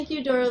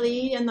you,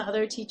 Doralee, and the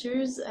other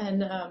teachers.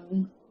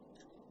 And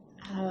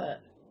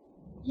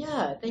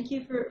yeah, thank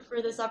you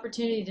for this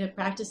opportunity to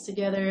practice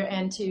together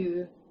and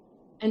to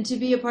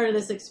be a part of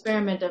this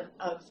experiment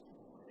of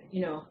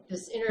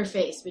this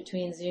interface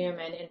between Zoom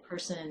and in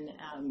person.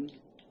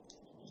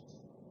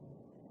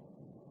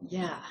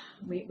 Yeah,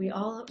 we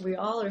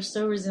all are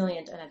so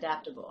resilient and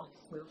adaptable.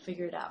 We'll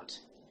figure it out.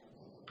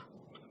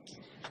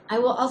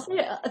 I'll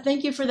say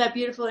thank you for that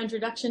beautiful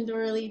introduction,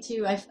 Doralee,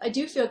 too. I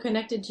do feel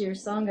connected to your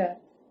Sangha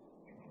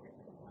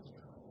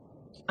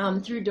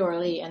through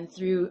Doralee and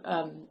through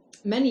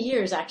many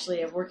years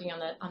actually of working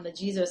on the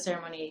Jizo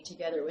ceremony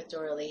together with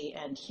Doralee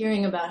and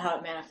hearing about how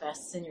it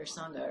manifests in your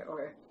Sangha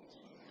or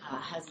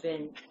has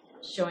been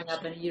showing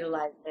up and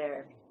utilized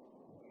there.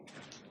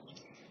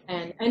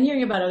 And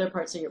hearing about other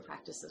parts of your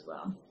practice as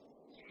well.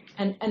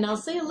 And I'll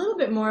say a little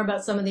bit more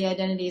about some of the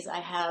identities I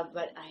have,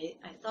 but I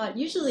thought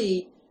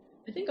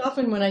I think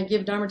often when I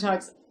give Dharma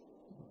talks,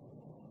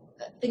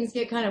 things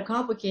get kind of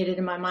complicated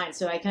in my mind.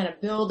 So I kind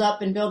of build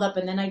up, and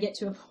then I get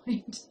to a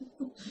point.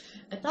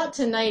 I thought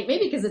tonight,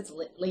 maybe because it's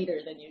later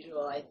than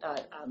usual, I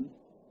thought,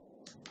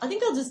 I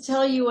think I'll just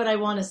tell you what I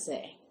want to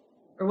say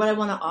or what I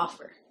want to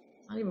offer.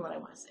 Not even what I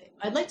want to say.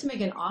 I'd like to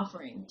make an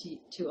offering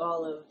to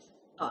all of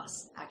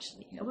us,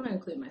 actually. I want to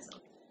include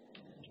myself.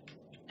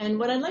 And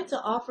what I'd like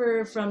to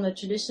offer from the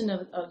tradition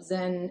of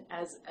Zen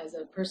as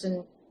a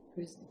person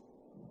who's,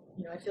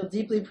 I feel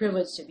deeply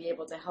privileged to be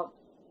able to help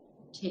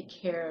take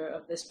care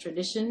of this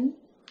tradition,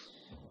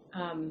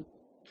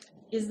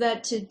 is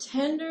that to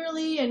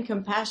tenderly and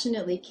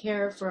compassionately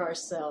care for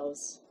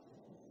ourselves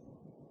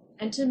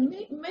and to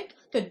make like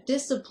a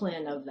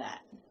discipline of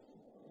that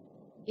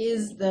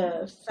is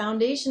the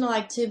foundational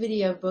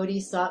activity of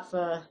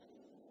bodhisattva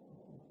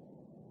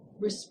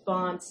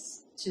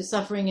response to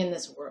suffering in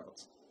this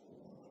world.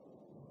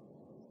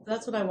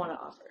 That's what I want to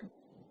offer.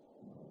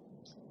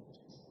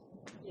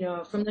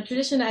 From the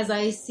tradition as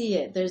I see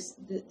it,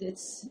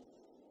 it's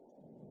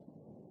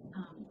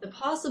the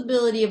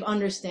possibility of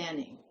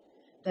understanding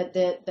that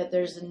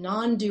there's a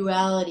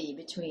non-duality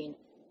between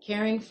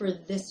caring for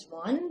this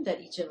one that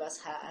each of us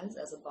has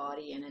as a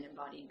body and an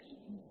embodied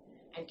being,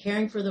 and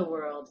caring for the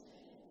world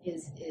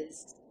is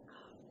it's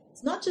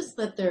not just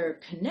that they're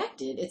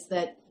connected, it's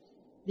that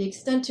the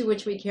extent to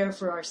which we care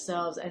for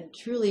ourselves and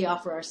truly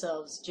offer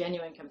ourselves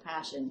genuine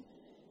compassion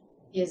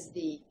is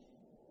the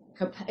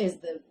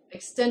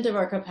extent of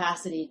our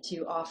capacity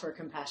to offer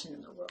compassion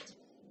in the world.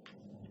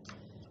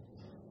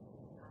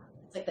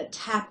 It's like the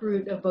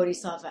taproot of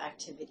bodhisattva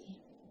activity.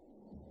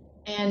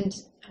 And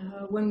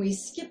when we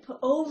skip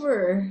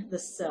over the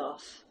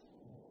self,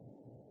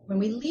 when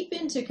we leap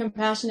into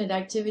compassionate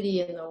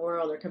activity in the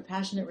world or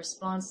compassionate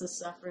response to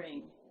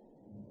suffering,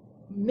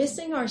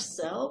 missing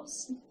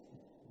ourselves,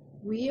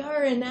 we're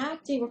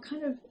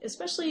kind of,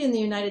 especially in the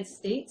United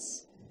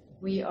States,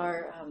 we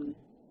are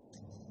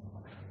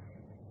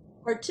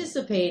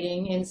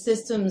participating in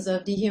systems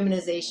of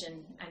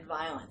dehumanization and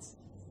violence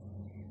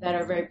that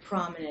are very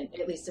prominent,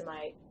 at least in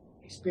my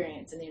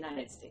experience in the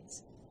United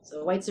States.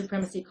 So white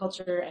supremacy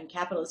culture and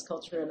capitalist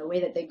culture and the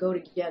way that they go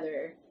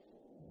together,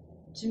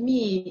 to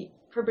me,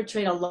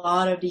 perpetrate a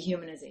lot of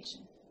dehumanization.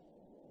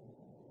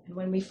 And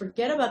when we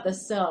forget about the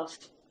self,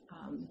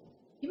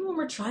 even when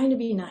we're trying to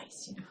be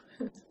nice,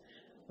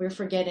 we're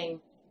forgetting,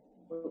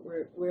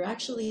 we're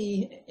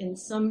actually in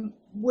some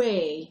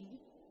way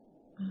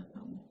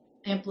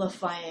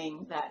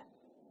amplifying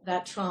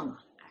that trauma,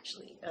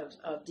 actually,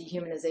 of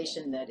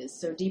dehumanization that is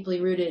so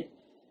deeply rooted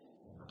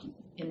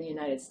in the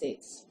United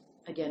States,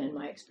 again, in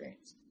my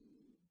experience.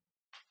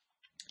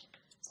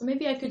 So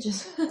maybe I could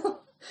just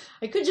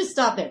I could just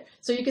stop there.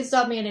 So you can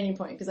stop me at any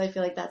point, because I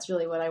feel like that's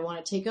really what I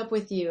want to take up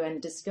with you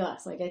and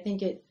discuss. Like, I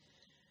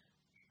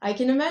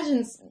can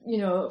imagine,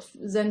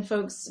 Zen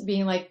folks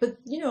being like, but,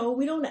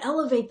 we don't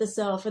elevate the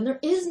self, and there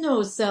is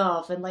no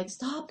self, and like,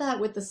 stop that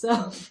with the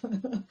self.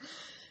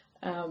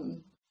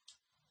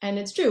 And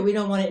it's true, we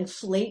don't want to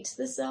inflate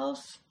the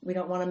self. We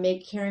don't want to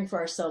make caring for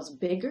ourselves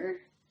bigger,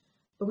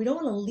 but we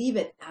don't want to leave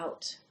it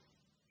out.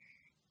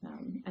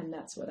 And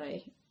that's what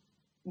I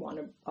want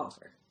to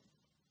offer.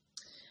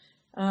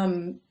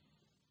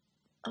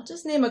 I'll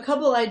just name a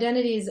couple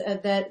identities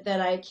that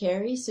I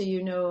carry, so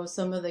you know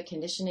some of the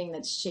conditioning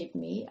that's shaped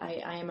me.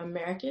 I am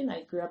American.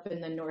 I grew up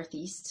in the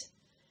Northeast.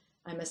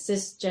 I'm a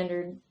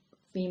cisgendered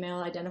female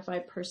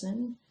identified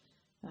person.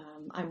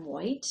 I'm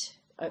white,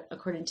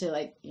 according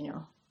to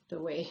the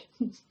way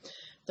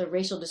the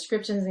racial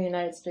descriptions in the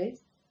United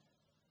States.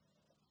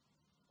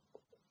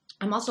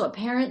 I'm also a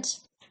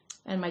parent,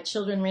 and my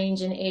children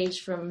range in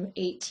age from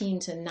 18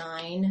 to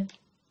 9.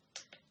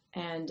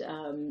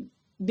 And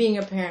being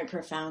a parent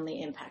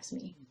profoundly impacts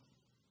me.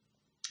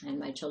 And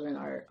my children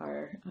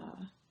are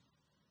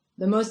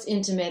the most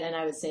intimate and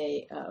I would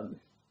say,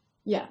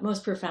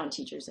 most profound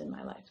teachers in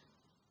my life.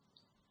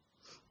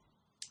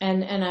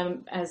 And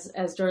I'm, as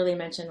Doralee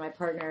mentioned, my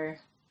partner,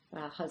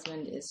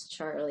 husband is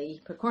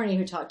Charlie Picorni,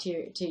 who talked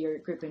to your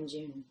group in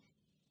June.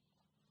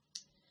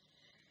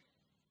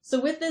 So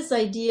with this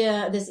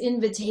idea, this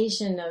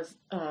invitation of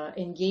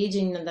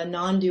engaging in the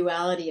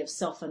non-duality of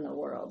self and the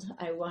world,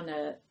 I want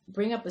to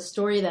bring up a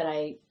story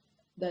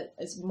that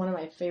is one of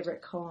my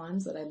favorite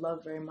koans that I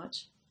love very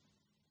much.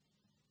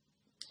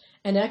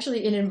 And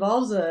actually it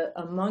involves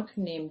a monk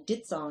named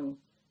Ditsong.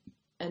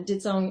 And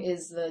Ditsong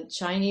is the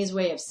Chinese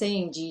way of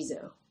saying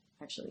Jizo,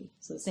 actually.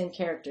 So the same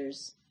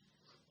characters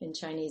in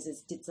Chinese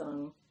is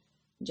Ditsong,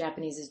 in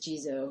Japanese is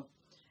Jizo.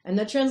 And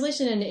the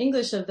translation into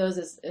English of those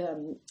is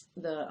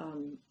the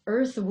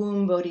Earth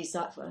Womb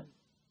Bodhisattva,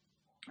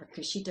 or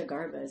Kushita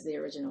Garbha is the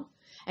original.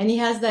 And he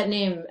has that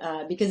name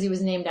because he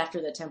was named after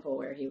the temple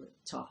where he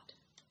taught.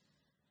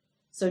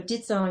 So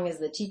Ditsong is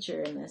the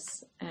teacher in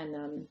this,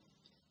 and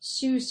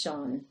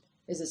Shushan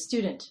is a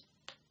student.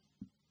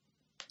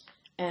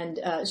 And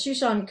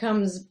Shushan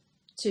comes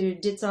to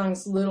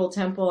Ditsong's little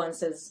temple and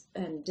says,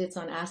 and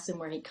Ditsong asks him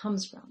where he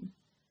comes from.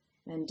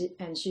 And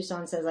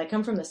Shushan says, I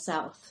come from the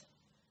south.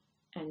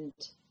 And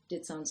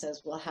Ditsong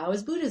says, well, how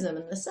is Buddhism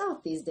in the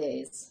south these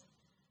days?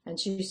 And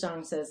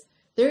Shushan says,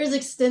 there is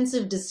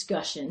extensive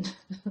discussion.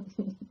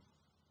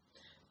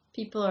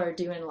 People are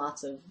doing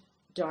lots of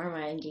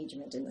Dharma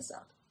engagement in the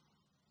south.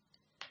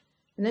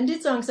 And then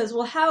Ditsong says,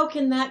 well, how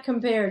can that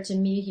compare to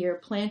me here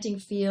planting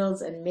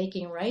fields and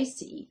making rice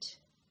to eat?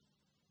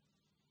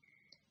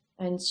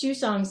 And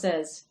Shushan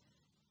says,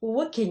 well,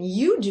 what can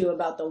you do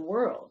about the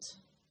world?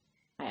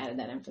 I added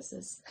that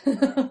emphasis.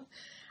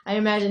 I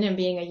imagine him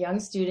being a young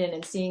student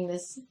and seeing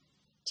this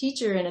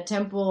teacher in a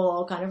temple,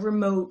 all kind of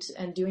remote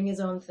and doing his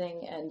own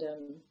thing, and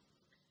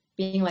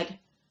being like,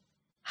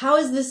 how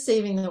is this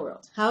saving the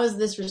world? How is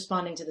this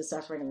responding to the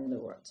suffering of the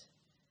world?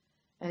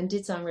 And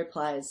Ditsong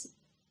replies,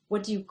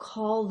 what do you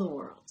call the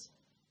world?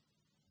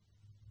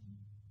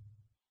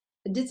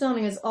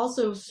 Ditsong is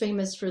also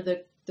famous for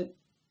the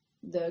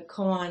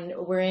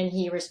koan wherein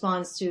he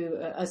responds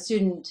to a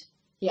student.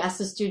 He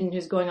asks a student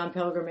who's going on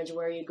pilgrimage,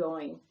 where are you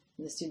going?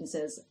 And the student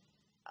says,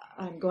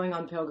 I'm going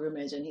on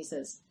pilgrimage. And he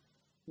says,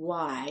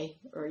 why?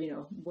 Or,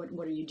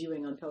 what are you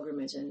doing on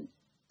pilgrimage? And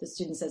the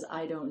student says,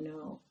 I don't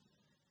know.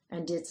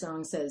 And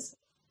Ditsong says,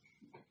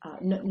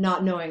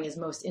 not knowing is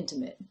most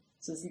intimate.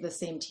 So this is the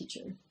same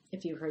teacher,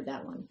 if you've heard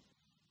that one.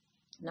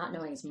 Not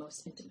knowing is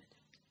most intimate.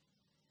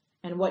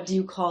 And what do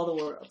you call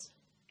the world?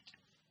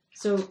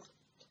 So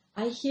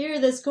I hear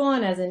this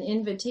koan as an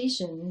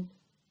invitation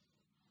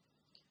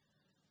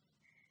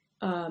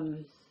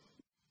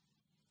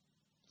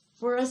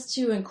for us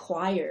to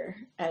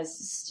inquire as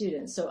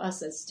students, so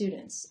us as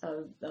students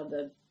of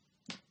the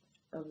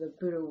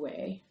Buddha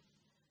way,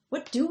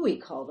 what do we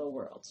call the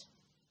world?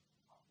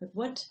 Like,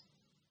 what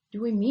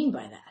do we mean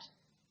by that?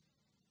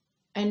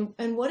 And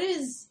what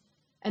is,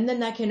 and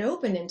then that can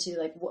open into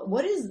like,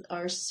 what is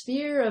our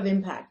sphere of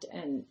impact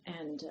and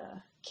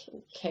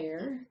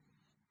care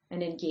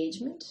and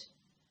engagement?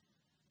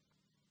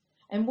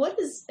 And what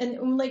is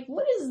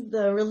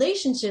the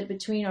relationship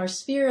between our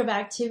sphere of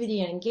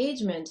activity and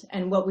engagement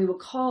and what we would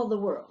call the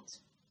world?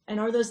 And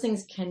are those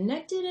things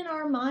connected in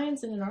our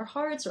minds and in our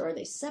hearts, or are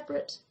they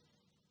separate?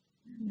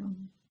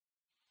 And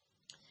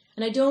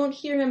I don't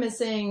hear him as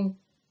saying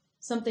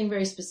something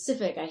very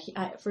specific.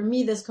 For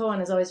me, this koan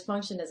has always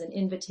functioned as an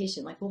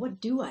invitation, like, well,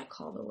 what do I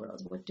call the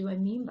world? What do I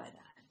mean by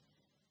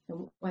that?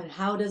 And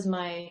how does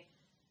my,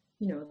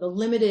 the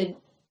limited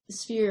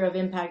sphere of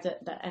impact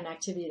and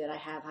activity that I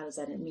have, how does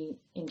that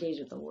engage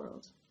with the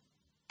world?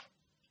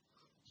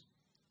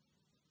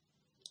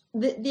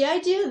 The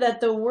idea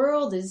that the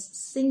world is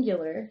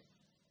singular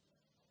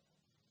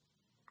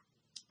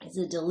is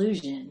a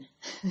delusion,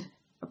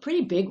 a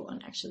pretty big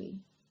one, actually.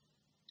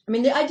 I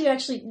mean, the idea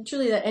actually,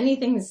 truly, that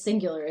anything is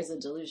singular is a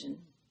delusion.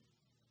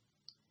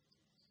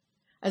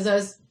 As I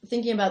was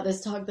thinking about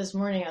this talk this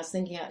morning, I was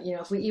thinking,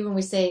 if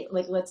we say,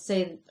 like, let's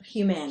say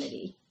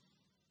humanity.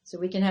 So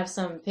we can have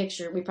some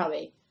picture,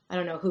 I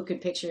don't know who could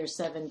picture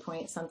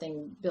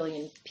 7-point-something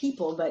billion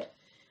people, but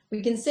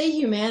we can say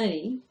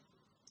humanity.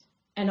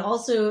 And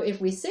also,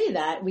 if we say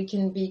that, we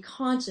can be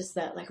conscious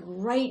that, like,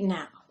 right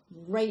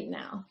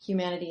now,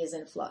 humanity is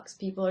in flux.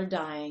 People are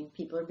dying,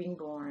 people are being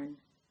born.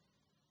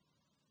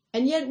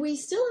 And yet we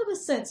still have a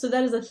sense, so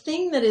that is a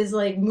thing that is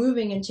like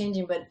moving and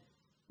changing, but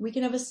we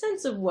can have a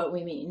sense of what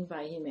we mean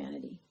by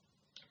humanity.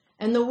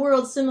 And the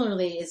world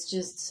similarly is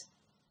just,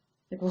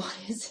 like, what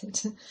is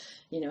it?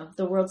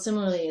 The world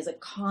similarly is a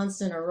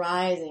constant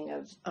arising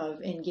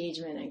of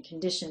engagement and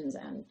conditions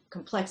and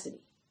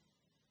complexity.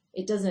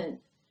 It doesn't,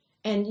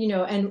 and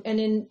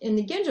in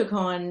the Genjo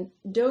koan,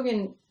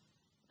 Dogen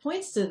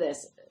points to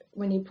this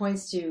when he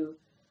points to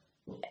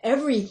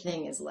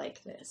everything is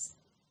like this.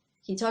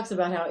 He talks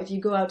about how if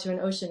you go out to an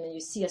ocean and you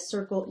see a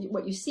circle,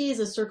 what you see is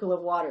a circle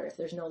of water if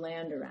there's no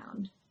land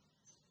around.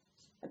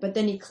 But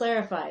then he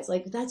clarifies,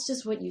 like, that's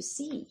just what you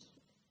see.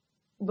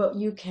 But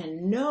you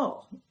can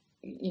know,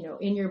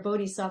 in your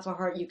bodhisattva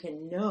heart, you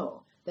can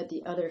know that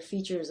the other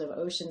features of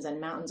oceans and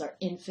mountains are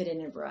infinite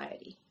in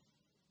variety.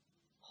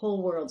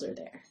 Whole worlds are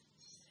there.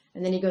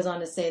 And then he goes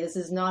on to say, this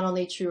is not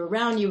only true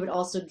around you, but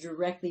also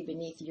directly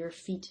beneath your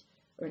feet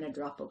or in a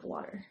drop of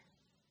water.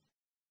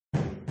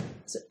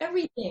 So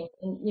everything,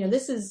 and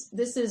this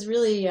is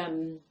really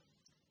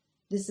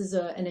this is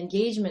an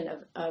engagement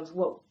of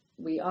what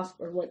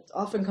or what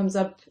often comes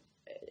up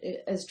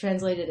as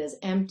translated as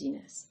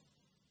emptiness.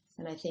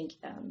 And I think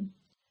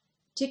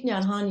Thich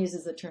Nhat Hanh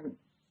uses the term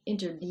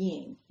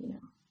interbeing.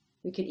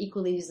 We could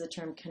equally use the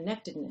term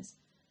connectedness.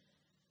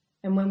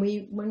 And when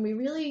we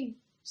really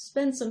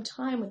spend some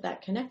time with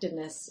that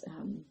connectedness,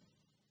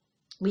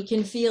 we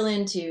can feel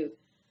into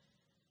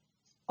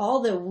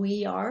all that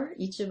we are,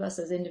 each of us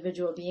as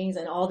individual beings,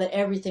 and all that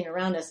everything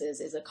around us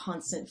is a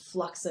constant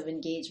flux of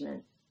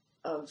engagement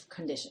of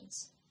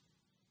conditions.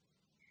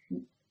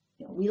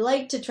 We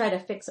like to try to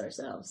fix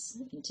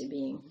ourselves into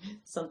being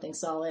something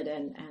solid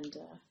and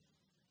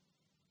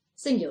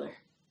singular,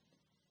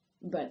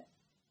 but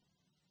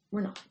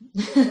we're not.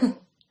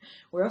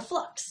 We're a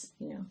flux,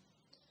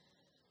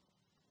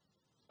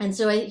 And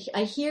so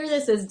I hear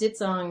this as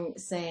Ditsong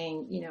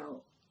saying,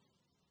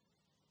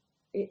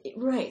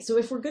 right. So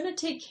if we're going to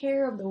take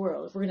care of the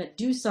world, if we're going to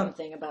do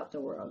something about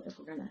the world, if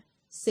we're going to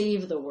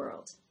save the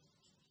world,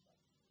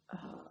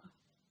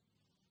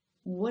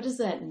 what does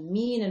that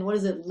mean and what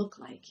does it look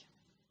like?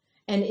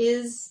 And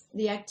is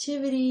the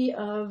activity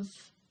of,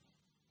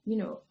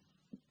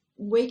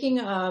 waking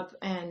up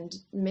and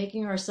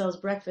making ourselves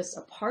breakfast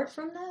apart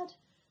from that?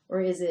 Or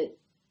is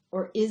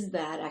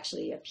that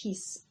actually a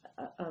piece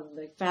of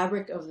the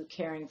fabric of the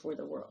caring for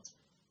the world?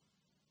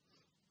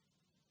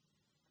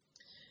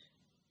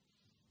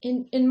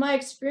 In my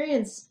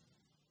experience,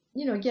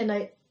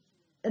 again,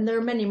 and there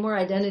are many more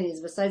identities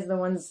besides the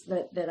ones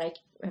that I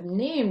have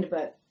named,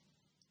 but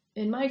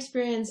in my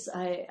experience,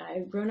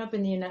 I've grown up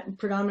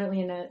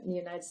predominantly in the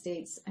United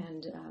States,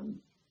 and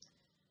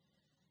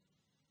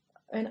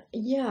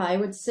yeah, I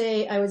would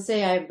say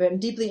I've been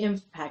deeply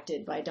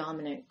impacted by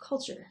dominant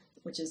culture,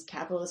 which is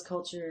capitalist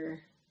culture,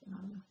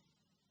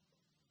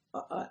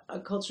 a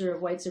culture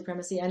of white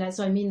supremacy, and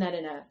so I mean that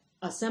in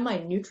a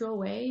semi-neutral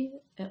way.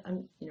 If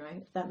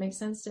that makes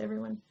sense to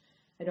everyone.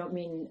 I don't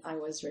mean I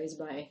was raised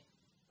by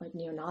like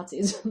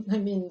neo-Nazis. I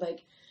mean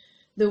like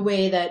the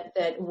way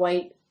that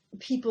white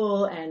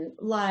people and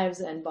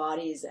lives and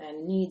bodies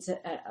and needs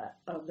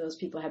of those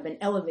people have been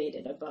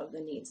elevated above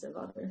the needs of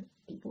other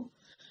people.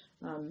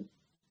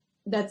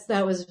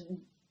 That was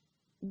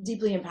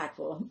deeply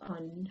impactful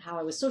on how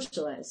I was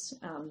socialized,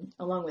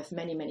 along with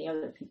many, many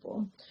other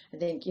people. I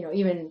think,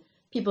 even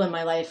people in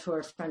my life who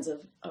are friends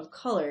of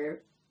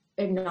color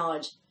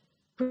acknowledge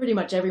pretty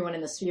much everyone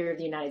in the sphere of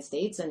the United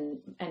States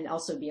and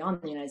also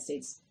beyond the United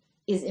States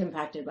is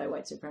impacted by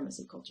white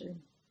supremacy culture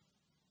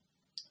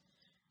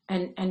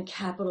and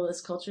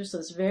capitalist culture. So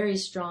it's very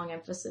strong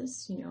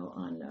emphasis,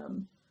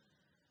 on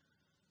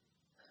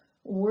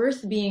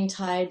worth being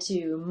tied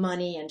to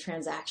money and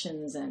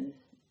transactions and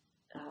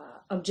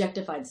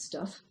objectified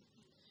stuff.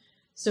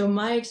 So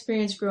my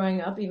experience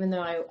growing up, even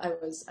though I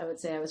would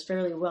say I was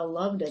fairly well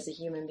loved as a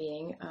human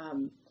being,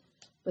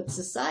 but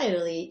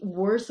societally,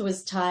 worth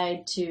was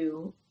tied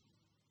to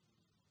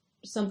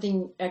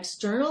something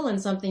external and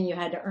something you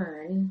had to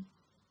earn,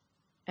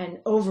 and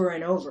over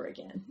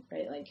again,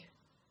 right? Like,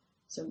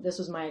 so this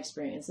was my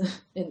experience,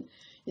 and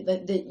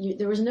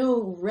there was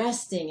no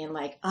resting in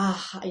like,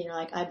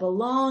 like I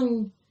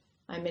belong,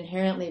 I'm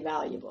inherently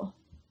valuable.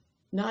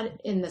 Not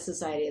in the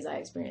society as I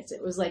experienced it.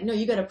 It was like, no,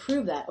 you got to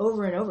prove that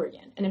over and over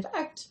again. And in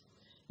fact,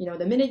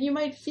 the minute you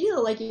might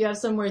feel like you have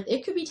some worth,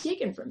 it could be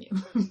taken from you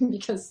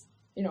because,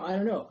 I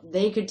don't know,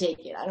 they could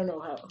take it. I don't know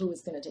who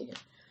was going to take it.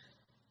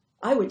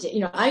 I would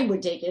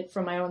take it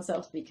from my own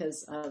self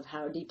because of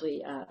how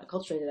deeply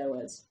acculturated I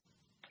was.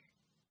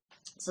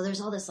 So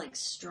there's all this like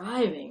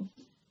striving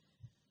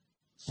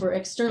for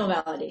external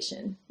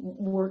validation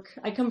work.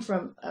 I come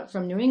from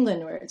New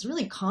England, where it's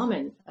really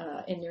common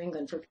in New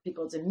England for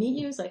people to meet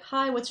you. It's like,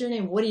 hi, what's your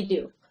name? What do you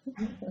do?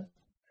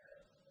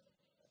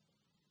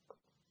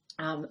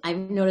 I've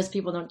noticed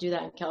people don't do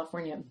that in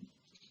California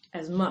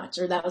as much,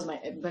 or that was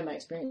been my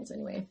experience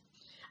anyway.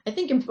 I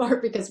think in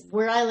part because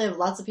where I live,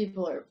 lots of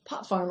people are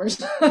pot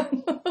farmers.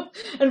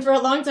 And for a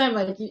long time,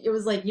 like it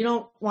was like, you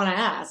don't want to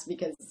ask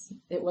because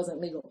it wasn't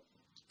legal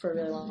for a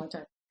really long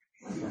time.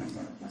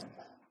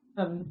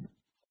 But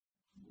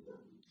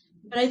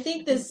I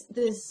think this,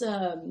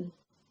 and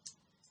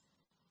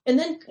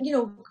then,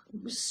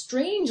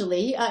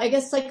 strangely, I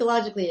guess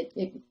psychologically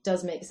it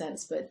does make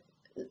sense, but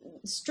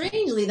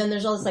strangely, then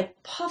there's all this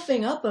like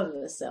puffing up of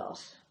the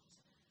self,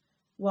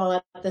 while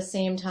at the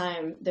same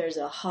time, there's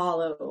a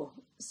hollow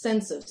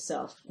sense of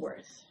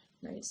self-worth,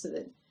 right? So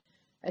that,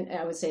 and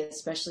I would say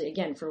especially,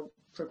 again, for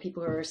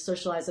people who are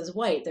socialized as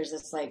white, there's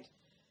this like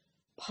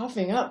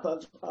puffing up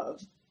of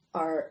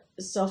our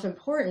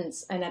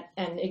self-importance and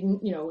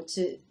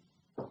to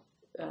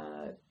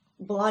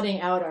blotting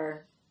out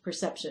our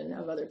perception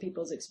of other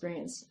people's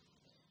experience.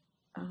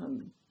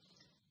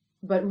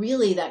 But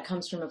really that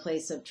comes from a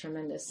place of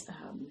tremendous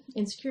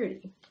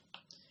insecurity.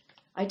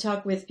 I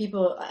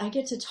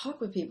get to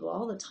talk with people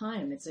all the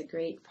time. It's a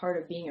great part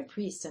of being a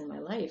priest in my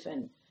life.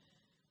 And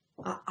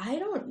I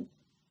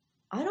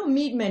don't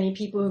meet many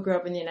people who grew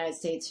up in the United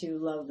States who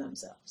love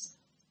themselves.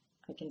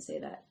 I can say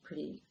that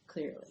pretty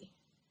clearly.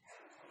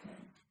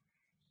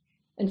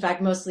 in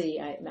fact,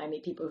 mostly I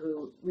meet people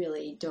who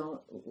really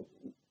don't,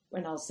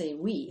 when I'll say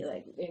we,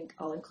 like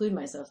I'll include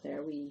myself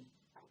there, we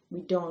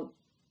don't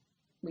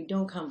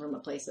come from a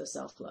place of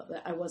self-love.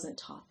 I wasn't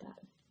taught that.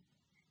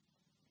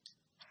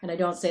 And I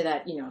don't say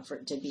that,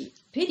 to be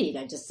pitied.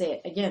 I just say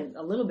it, again,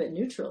 a little bit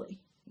neutrally.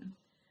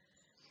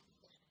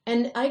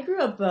 And I grew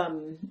up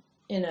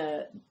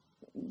the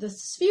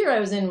sphere I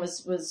was in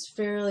was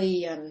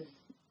fairly,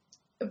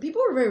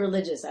 people were very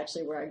religious,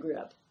 actually, where I grew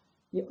up.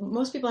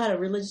 Most people had a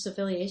religious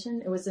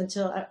affiliation. It was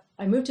until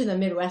I moved to the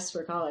Midwest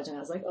for college, and I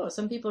was like, oh,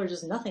 some people are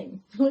just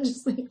nothing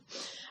religiously.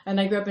 And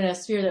I grew up in a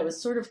sphere that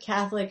was sort of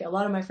Catholic. A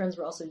lot of my friends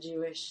were also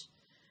Jewish.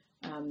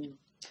 And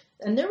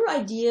there were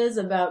ideas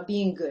about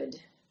being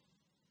good.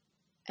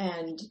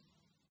 And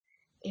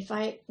if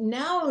I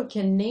now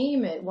can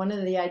name it, one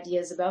of the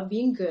ideas about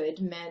being good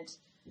meant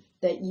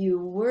that you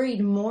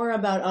worried more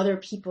about other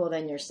people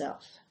than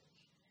yourself.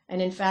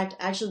 And in fact,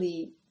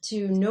 actually,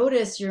 to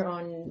notice your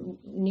own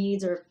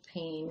needs or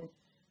pain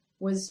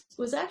was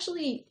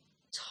actually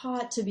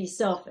taught to be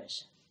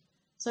selfish.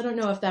 So I don't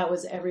know if that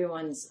was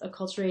everyone's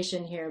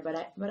acculturation here, but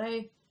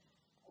I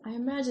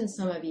imagine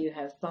some of you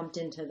have bumped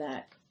into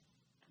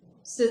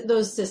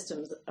those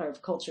systems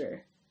of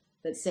culture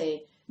that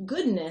say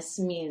goodness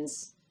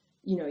means,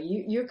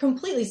 you're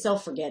completely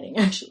self-forgetting,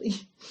 actually,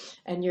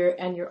 and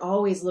you're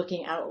always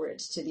looking outward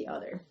to the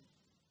other.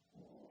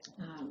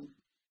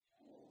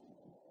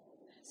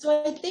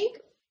 So I think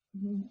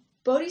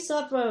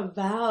Bodhisattva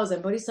vows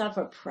and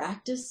Bodhisattva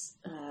practice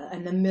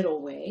and the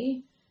middle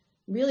way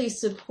really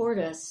support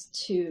us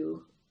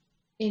to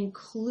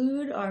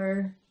include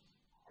our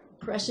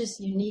precious,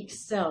 unique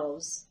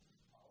selves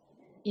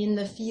in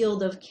the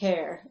field of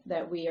care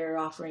that we are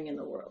offering in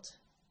the world.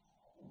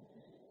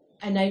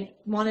 And I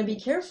want to be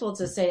careful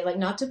to say, like,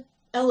 not to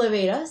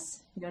elevate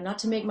us, not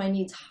to make my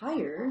needs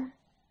higher,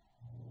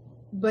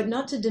 but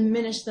not to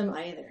diminish them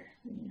either.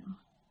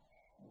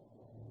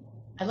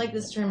 I like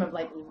this term of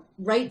like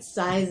right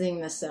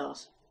sizing the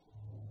self.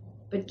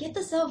 But get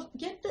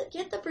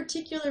the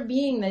particular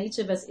being that each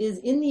of us is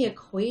in the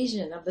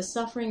equation of the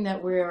suffering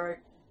that we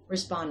are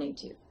responding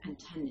to and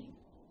tending.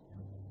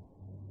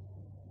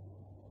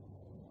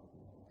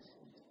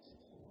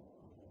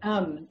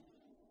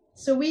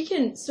 So we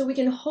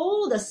can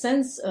hold a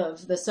sense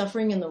of the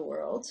suffering in the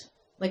world,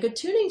 like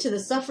attuning to the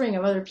suffering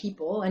of other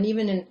people, and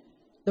even in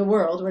the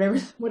world,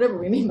 whatever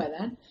we mean by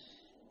that,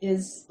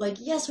 is like,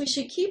 yes, we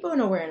should keep an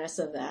awareness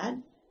of that,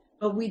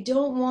 but we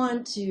don't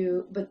want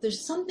to, but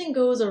there's something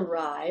goes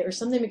awry or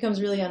something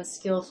becomes really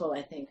unskillful,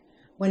 I think,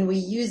 when we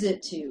use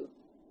it to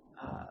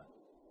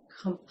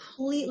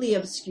completely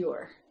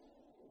obscure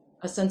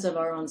a sense of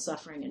our own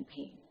suffering and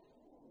pain.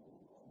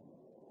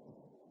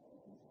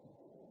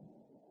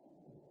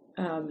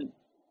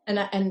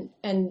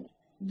 And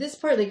this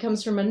partly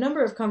comes from a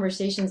number of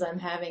conversations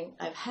I've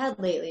had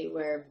lately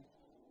where,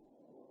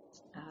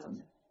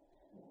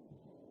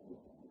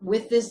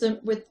 with this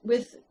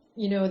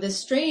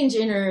strange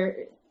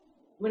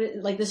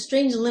this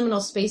strange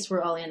liminal space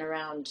we're all in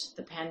around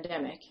the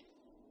pandemic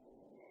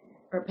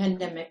or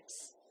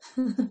pandemics.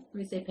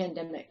 We say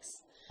pandemics.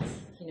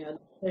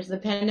 There's the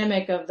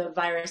pandemic of the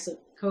virus of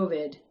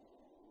COVID,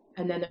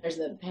 and then there's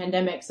the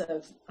pandemics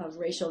of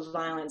racial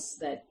violence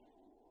that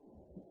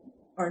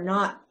are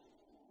not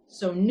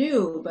so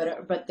new,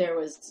 but there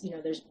was,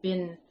 there's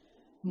been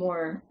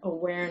more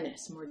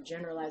awareness, more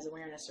generalized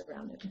awareness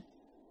around it.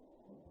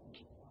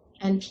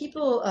 And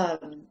people,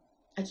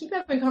 I keep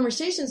having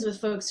conversations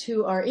with folks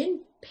who are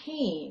in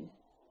pain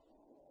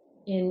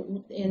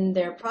in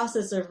their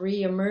process of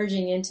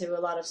re-emerging into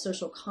a lot of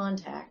social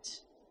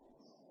contact,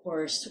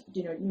 or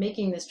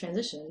making this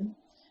transition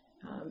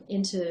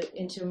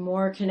into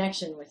more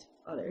connection with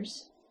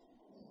others.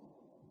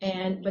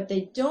 But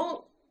they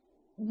don't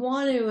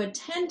want to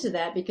attend to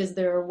that because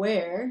they're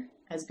aware,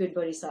 as good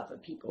bodhisattva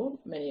people,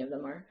 many of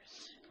them are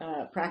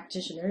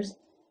practitioners,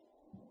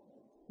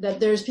 that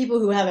there's people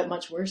who have it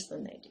much worse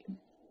than they do.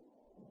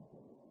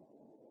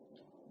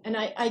 And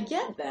I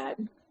get that.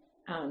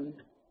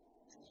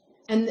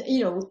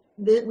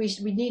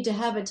 We need to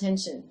have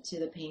attention to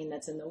the pain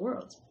that's in the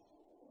world.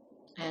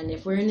 And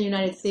if we're in the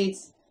United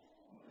States,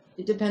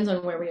 it depends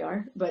on where we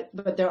are,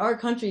 but there are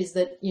countries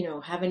that,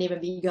 haven't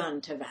even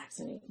begun to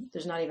vaccinate.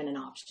 There's not even an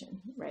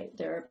option, right?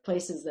 There are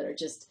places that are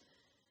just,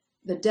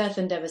 the death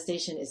and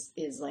devastation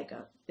is like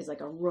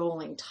a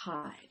rolling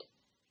tide.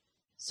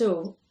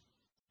 So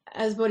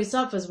as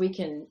bodhisattvas, we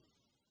can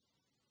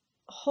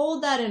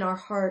hold that in our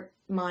heart,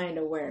 mind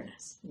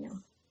awareness,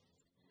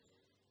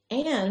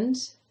 and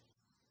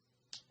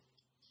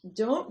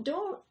don't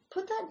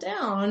put that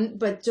down,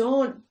 but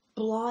don't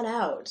blot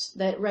out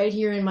that right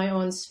here in my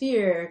own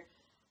sphere,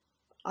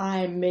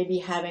 I'm maybe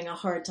having a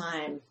hard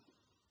time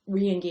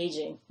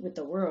re-engaging with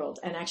the world.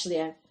 And actually,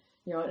 a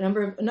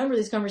number of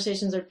these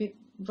conversations are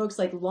folks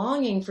like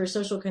longing for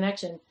social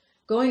connection,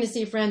 going to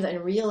see friends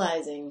and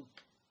realizing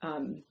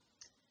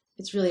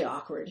it's really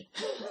awkward.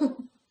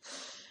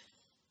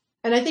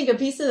 And I think a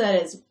piece of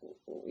that is,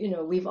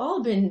 we've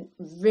all been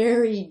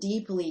very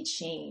deeply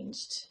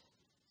changed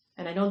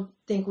And I don't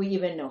think we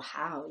even know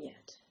how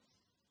yet.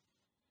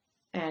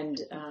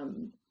 And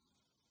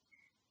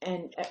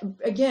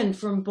again,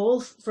 from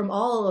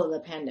all of the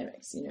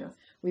pandemics,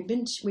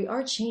 we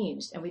are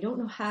changed, and we don't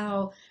know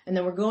how. And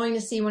then we're going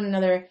to see one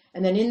another,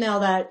 and then in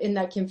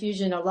that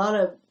confusion, a lot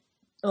of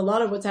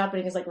what's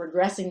happening is like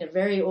regressing to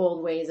very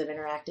old ways of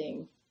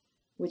interacting,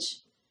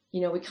 which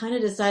we kind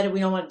of decided we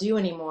don't want to do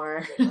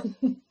anymore.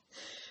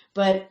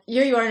 But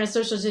here you are in a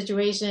social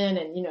situation,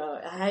 and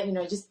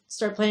just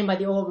start playing by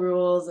the old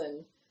rules,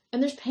 and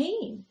there's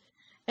pain.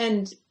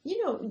 And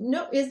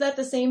no, is that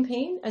the same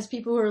pain as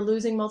people who are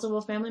losing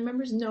multiple family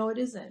members? No, it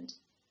isn't.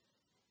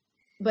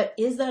 But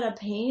is that a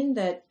pain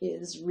that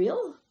is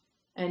real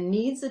and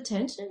needs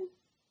attention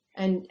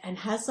and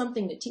has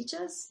something to teach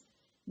us?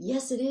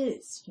 Yes, it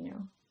is.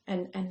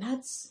 And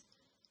that's,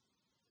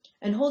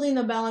 and holding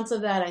the balance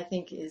of that, I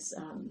think, is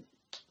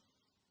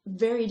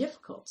very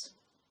difficult.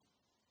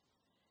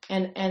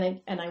 And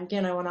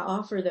again, I want to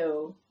offer,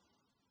 though,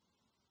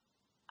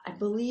 I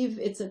believe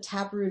it's a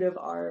taproot of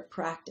our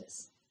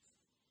practice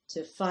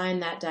to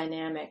find that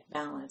dynamic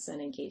balance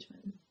and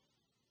engagement.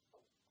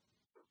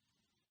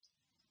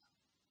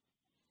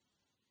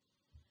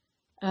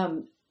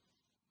 I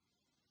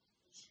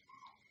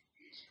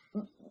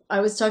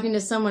was talking to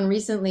someone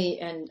recently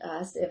and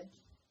asked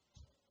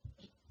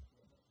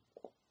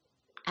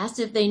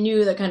if they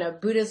knew the kind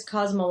of Buddhist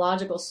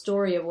cosmological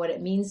story of what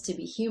it means to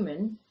be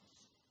human,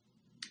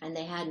 and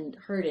they hadn't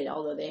heard it,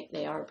 although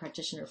they are a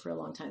practitioner for a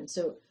long time.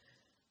 So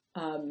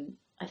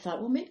I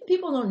thought, well, maybe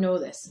people don't know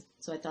this.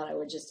 So I thought I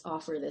would just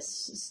offer this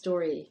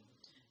story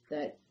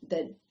that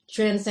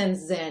transcends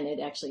Zen. It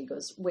actually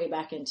goes way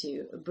back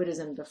into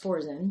Buddhism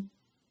before Zen.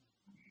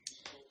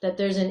 That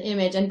there's an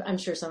image, and I'm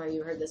sure some of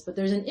you heard this, but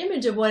there's an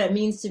image of what it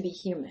means to be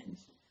human.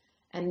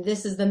 And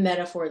this is the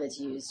metaphor that's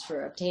used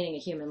for obtaining a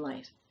human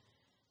life.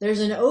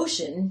 There's an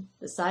ocean,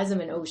 the size of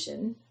an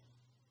ocean.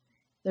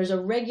 There's a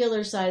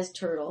regular sized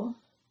turtle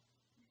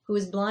who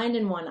is blind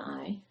in one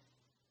eye.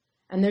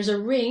 And there's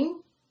a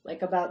ring,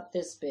 like about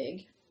this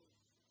big,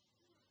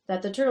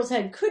 that the turtle's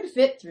head could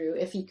fit through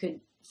if he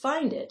could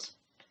find it.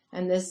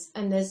 And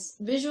this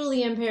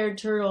visually impaired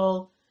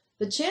turtle,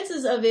 the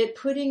chances of it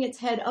putting its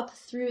head up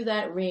through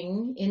that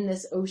ring in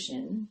this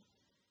ocean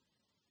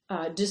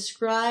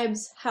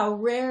describes how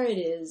rare it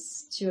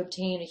is to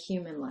obtain a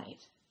human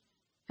life.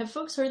 Have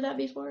folks heard that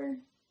before?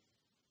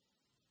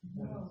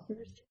 No.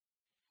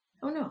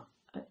 Oh, no.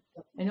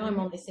 I know I'm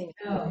only saying it,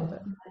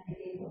 but...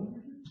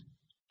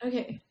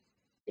 Okay.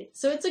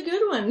 So it's a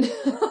good one.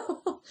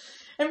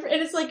 And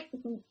it's like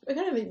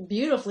kind of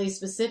beautifully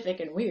specific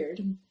and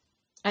weird.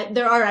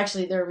 There are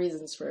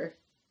reasons for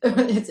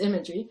its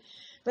imagery,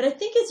 but I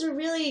think it's a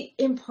really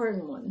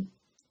important one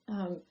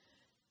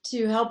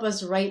to help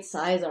us right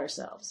size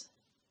ourselves.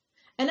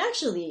 And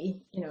actually,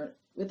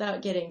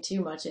 without getting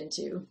too much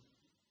into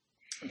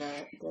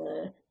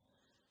the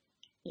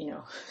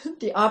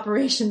the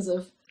operations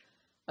of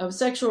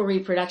sexual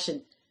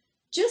reproduction,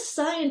 just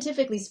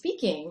scientifically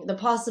speaking, the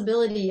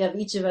possibility of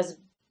each of us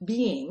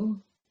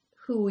being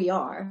who we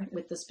are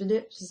with the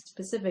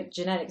specific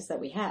genetics that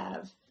we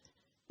have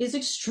is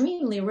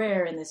extremely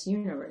rare in this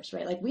universe,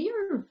 right? Like, we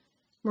are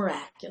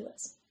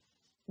miraculous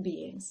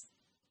beings.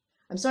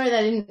 I'm sorry that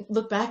I didn't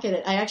look back at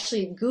it. I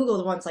actually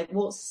Googled once, like,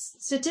 well,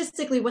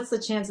 statistically, what's the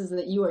chances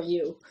that you are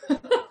you?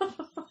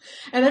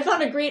 And I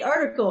found a great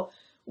article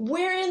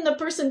wherein the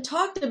person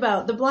talked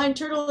about the blind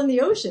turtle in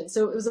the ocean.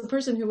 So it was a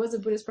person who was a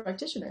Buddhist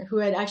practitioner who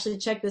had actually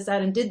checked this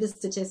out and did the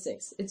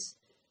statistics. It's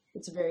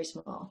very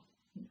small.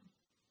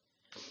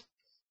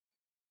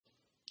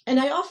 And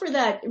I offer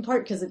that in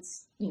part because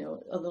it's,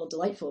 a little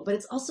delightful, but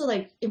it's also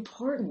like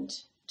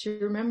important to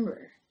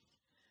remember.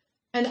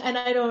 And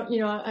I don't,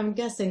 I'm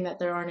guessing that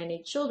there aren't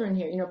any children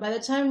here. By the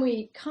time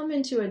we come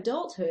into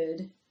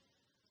adulthood,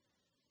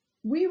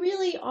 we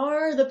really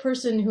are the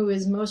person who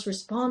is most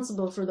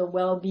responsible for the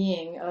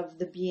well-being of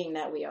the being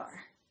that we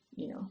are,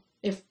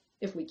 if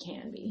we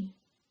can be.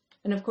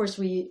 And of course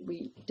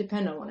we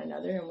depend on one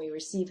another and we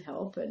receive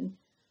help,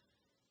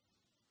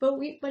 but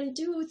I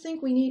do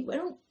think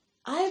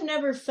I have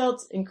never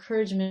felt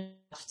encouragement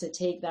enough to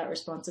take that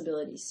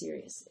responsibility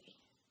seriously.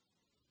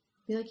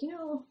 Be like,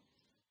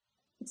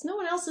 it's no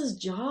one else's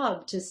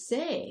job to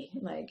say,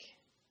 like,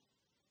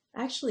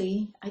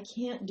 actually, I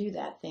can't do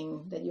that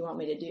thing that you want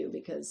me to do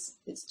because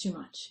it's too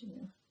much.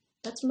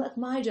 That's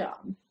my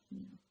job.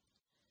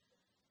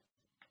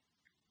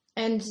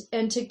 And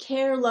to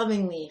care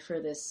lovingly for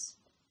this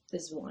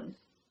one.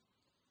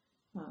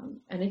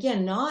 And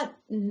again,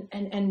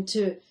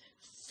 to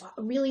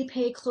really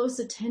pay close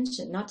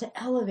attention, not to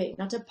elevate,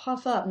 not to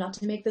puff up, not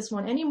to make this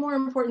one any more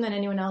important than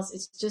anyone else.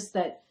 It's just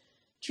that,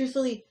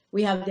 truthfully,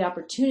 we have the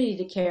opportunity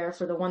to care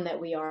for the one that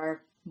we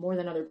are more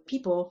than other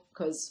people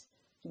because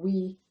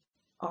we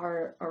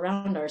are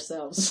around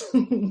ourselves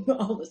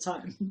all the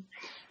time,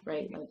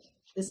 right? Like,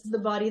 this is the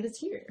body that's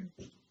here.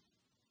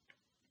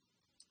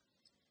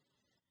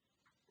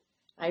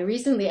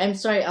 I'm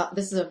sorry,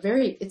 this is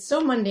it's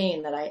so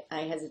mundane that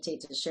I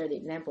hesitate to share the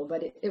example,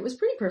 but it was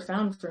pretty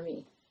profound for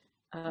me.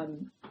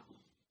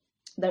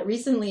 that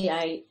recently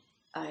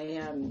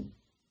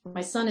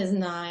my son is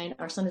 9,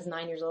 our son is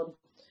 9 years old,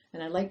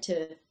 and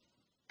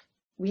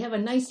we have a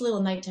nice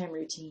little nighttime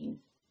routine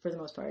for the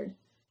most part.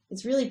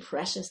 It's really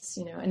precious,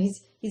 and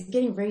he's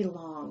getting very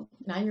long.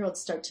 9-year-olds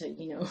start to,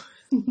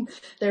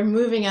 they're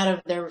moving out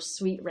of their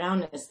sweet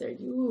roundness.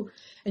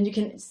 And you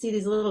can see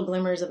these little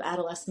glimmers of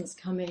adolescence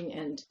coming,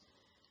 and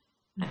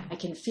I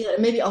can feel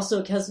it. Maybe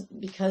also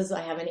because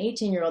I have an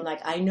 18-year-old,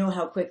 like I know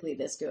how quickly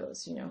this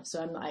goes,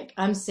 So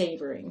I'm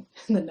savoring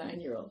the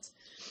 9-year-olds.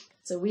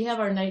 So we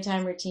have our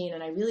nighttime routine,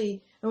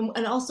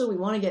 and also we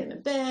want to get him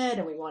in bed,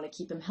 and we want to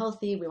keep him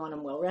healthy. We want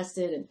him well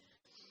rested, and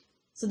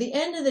so the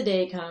end of the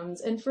day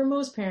comes, and for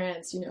most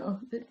parents,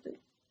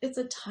 it's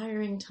a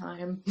tiring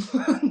time.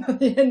 At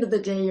the end of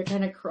the day, you're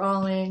kind of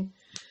crawling.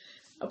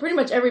 Pretty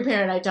much every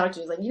parent I talk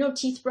to is like,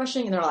 teeth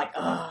brushing, and they're like,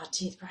 oh,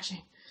 teeth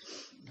brushing.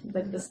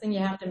 Like this thing you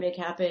have to make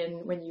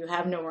happen when you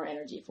have no more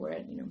energy for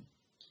it,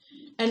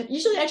 And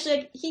usually,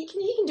 actually, he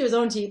can do his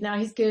own teeth now.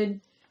 He's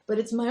good, but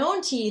it's my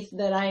own teeth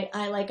that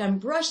I'm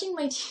brushing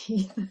my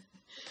teeth,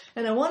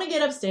 and I want to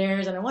get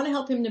upstairs, and I want to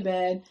help him to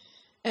bed.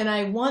 And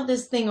I want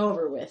this thing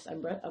over with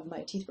of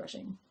my teeth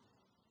brushing.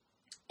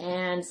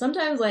 And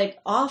sometimes,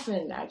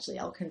 often, actually,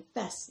 I'll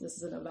confess, this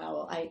is an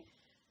avowal. I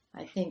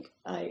think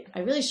I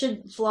really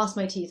should floss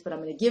my teeth, but I'm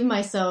going to give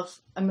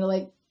myself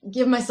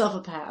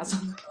a pass.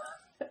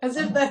 As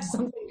if that's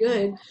something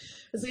good.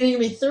 It's going to give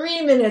me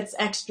 3 minutes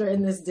extra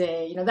in this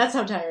day. That's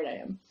how tired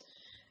I am.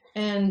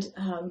 And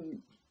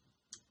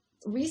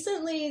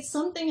recently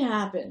something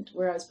happened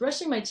where I was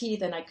brushing my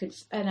teeth and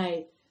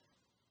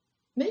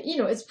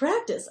it's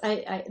practice.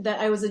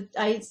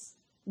 I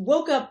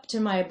woke up to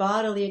my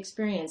bodily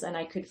experience and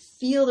I could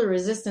feel the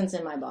resistance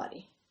in my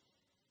body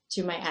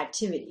to my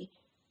activity.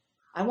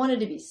 I wanted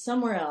to be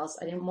somewhere else.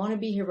 I didn't want to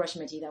be here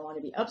brushing my teeth. I want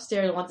to be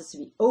upstairs. I want this to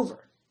be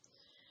over.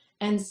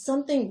 And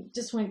something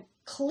just went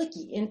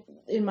clicky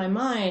in my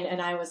mind.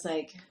 And I was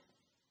like,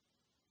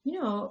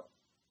 I'm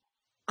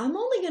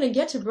only going to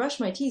get to brush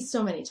my teeth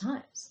so many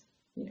times,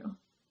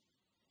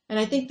 And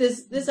I think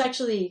this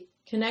actually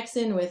connects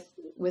in with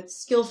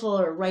skillful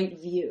or right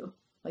view,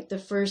 like the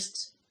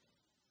first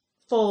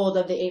fold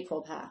of the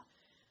Eightfold Path.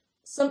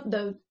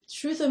 The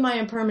truth of my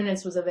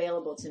impermanence was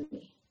available to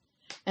me,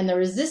 and the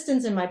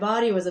resistance in my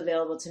body was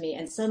available to me,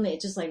 and suddenly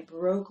it just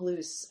broke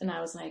loose, and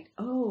I was like,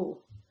 oh,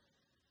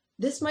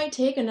 this might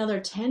take another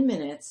 10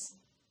 minutes,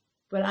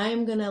 but I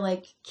am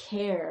gonna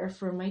care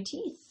for my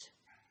teeth.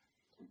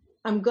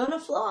 I'm gonna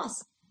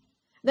floss.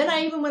 Then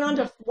I even went on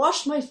to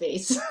wash my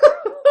face.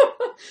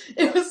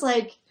 It was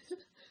like,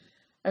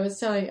 I was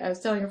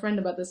telling a friend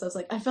about this. I was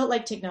like, I felt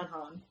like Thich Nhat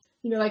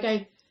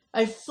Hanh.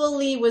 I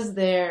fully was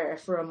there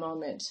for a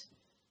moment.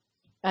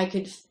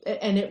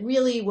 And it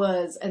really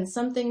was, and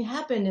something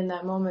happened in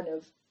that moment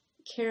of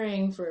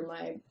caring for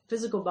my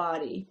physical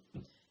body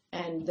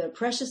and the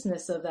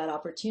preciousness of that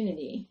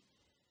opportunity.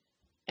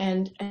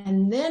 And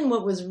then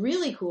what was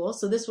really cool,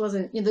 so this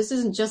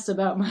isn't just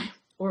about my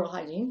oral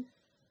hygiene.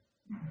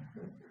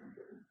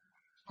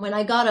 When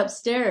I got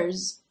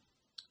upstairs,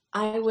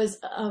 I was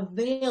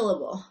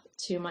available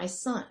to my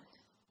son.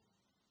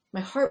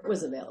 My heart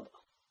was available.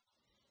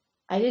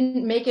 I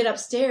didn't make it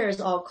upstairs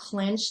all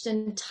clenched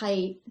and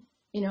tight,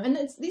 and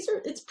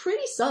it's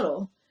pretty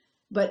subtle,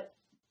 but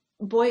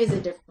boy, is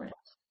it different,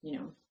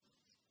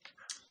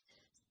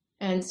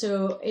 And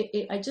so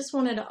I just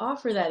wanted to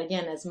offer that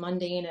again, as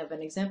mundane of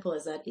an example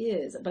as that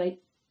is, but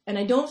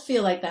I don't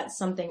feel like that's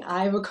something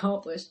I've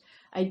accomplished.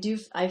 I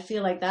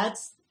feel like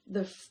that's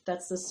the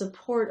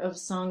support of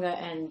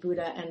Sangha and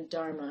Buddha and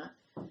Dharma,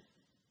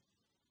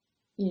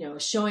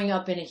 showing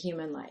up in a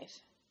human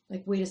life.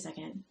 Like, wait a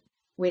second.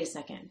 There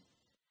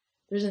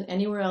isn't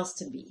anywhere else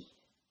to be.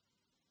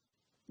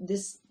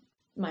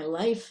 My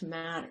life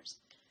matters.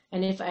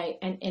 And if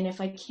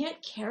I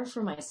can't care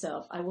for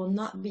myself, I will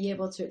not be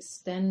able to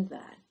extend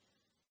that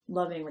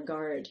loving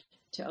regard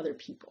to other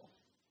people.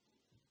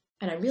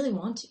 And I really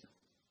want to.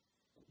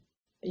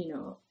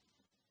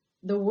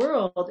 The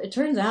world, it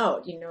turns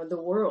out,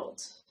 the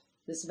world,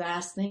 this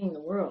vast thing,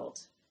 the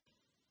world,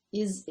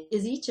 is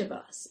each of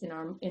us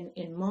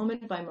in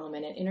moment by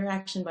moment and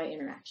interaction by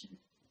interaction.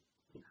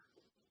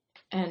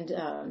 And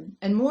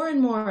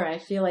more, I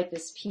feel like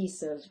this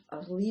piece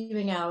of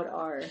leaving out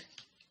our,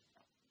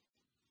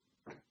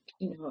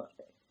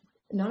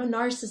 not a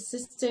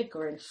narcissistic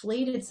or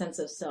inflated sense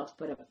of self,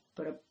 but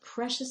a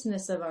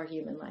preciousness of our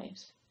human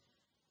life.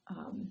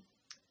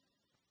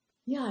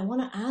 I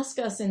want to ask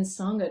us in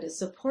Sangha to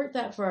support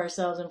that for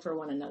ourselves and for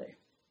one another,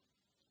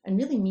 and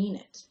really mean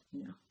it.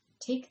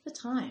 Take the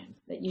time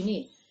that you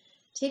need.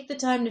 Take the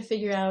time to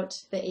figure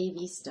out the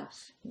AV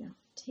stuff.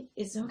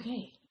 It's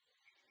okay.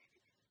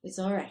 It's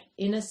all right.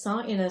 In a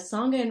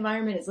Sangha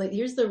environment, it's like,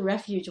 here's the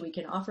refuge we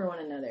can offer one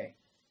another.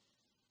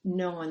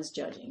 No one's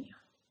judging you.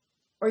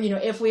 Or,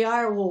 if we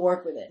are, we'll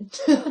work with it.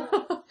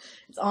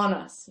 It's on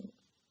us.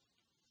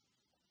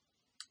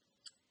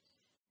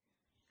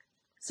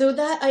 So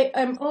that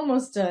I'm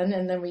almost done,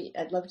 and then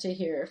I'd love to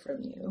hear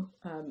from you.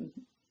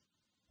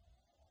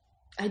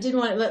 I did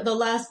want the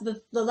last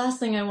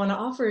thing I want to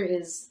offer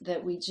is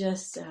that we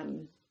just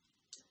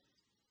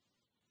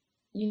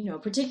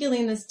particularly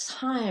in this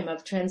time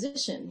of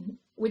transition,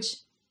 which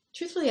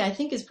truthfully I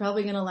think is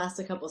probably going to last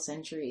a couple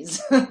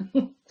centuries.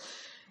 In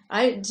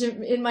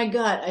my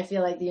gut, I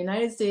feel like the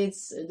United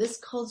States, this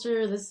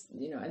culture,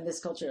 and this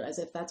culture, as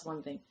if that's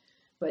one thing,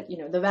 but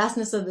the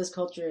vastness of this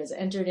culture has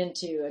entered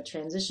into a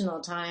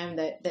transitional time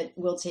that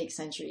will take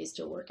centuries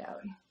to work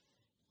out.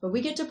 But we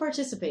get to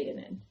participate in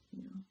it.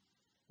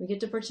 We get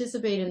to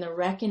participate in the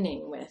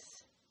reckoning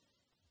with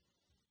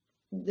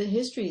the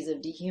histories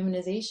of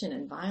dehumanization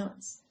and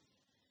violence.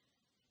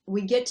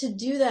 We get to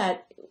do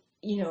that,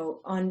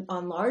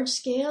 on large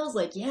scales,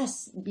 like,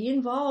 yes, be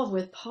involved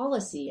with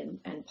policy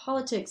and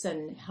politics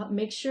and help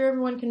make sure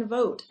everyone can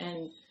vote.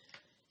 And,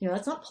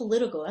 that's not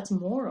political, that's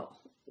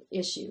moral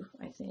issue,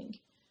 I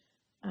think.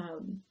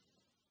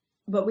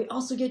 But we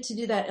also get to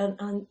do that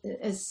on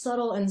as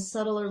subtle and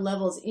subtler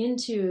levels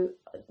into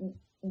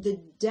the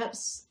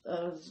depths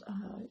of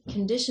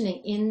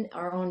conditioning in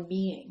our own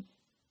being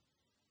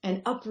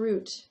and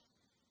uproot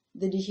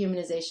the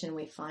dehumanization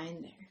we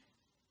find there.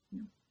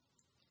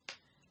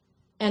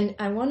 And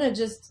I want to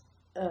just,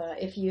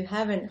 if you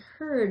haven't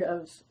heard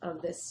of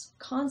this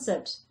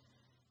concept,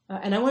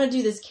 and I want to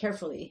do this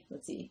carefully.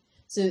 Let's see.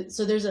 So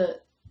there's a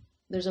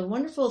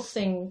wonderful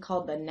thing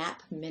called the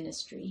nap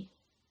ministry.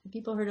 Have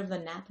people heard of the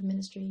nap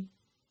ministry?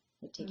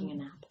 Like taking a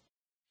nap.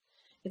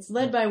 It's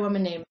led by a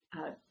woman named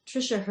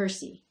Tricia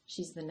Hersey.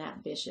 She's the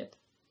nap bishop.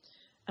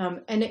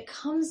 And it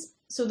comes,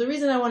 so the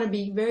reason I want to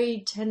be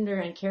very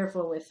tender and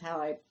careful with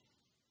how I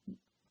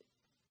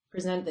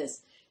present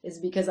this is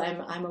because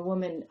I'm a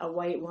woman, a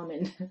white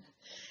woman,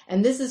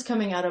 and this is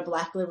coming out of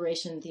Black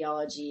liberation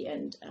theology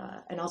and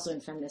also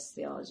in feminist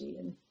theology,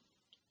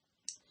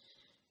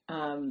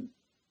 and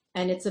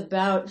it's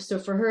about, so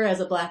for her as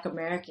a Black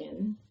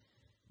American,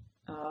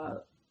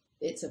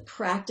 it's a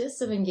practice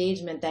of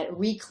engagement that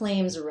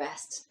reclaims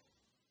rest,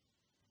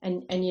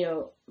 and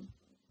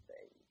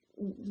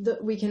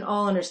we can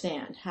all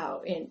understand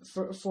how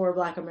for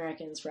Black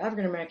Americans, for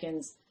African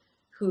Americans,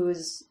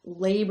 whose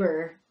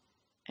labor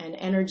and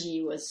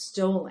energy was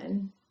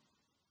stolen,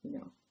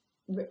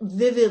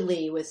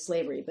 vividly with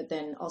slavery, but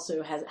then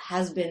also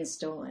has been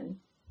stolen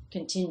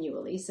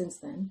continually since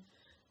then.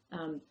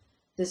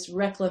 This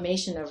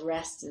reclamation of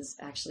rest is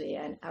actually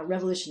a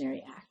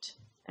revolutionary act,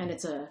 and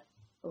it's a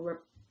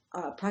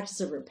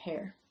practice of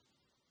repair.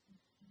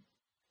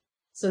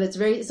 So that's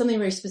something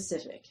very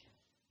specific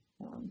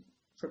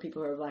for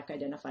people who are Black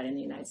identified in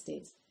the United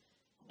States.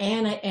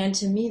 And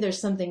to me,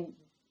 there's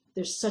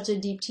such a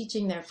deep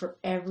teaching there for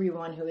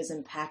everyone who is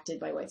impacted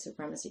by white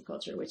supremacy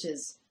culture,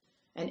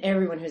 and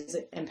everyone who's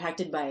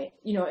impacted by,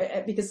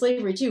 because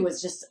slavery too was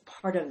just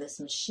part of this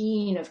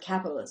machine of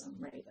capitalism,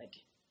 right? Like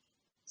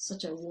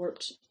such a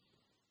warped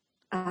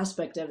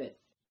aspect of it.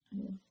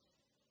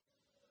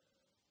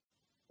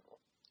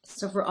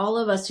 So for all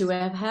of us who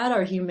have had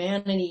our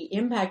humanity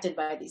impacted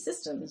by these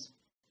systems,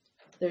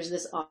 there's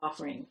this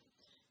offering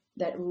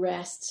that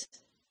rest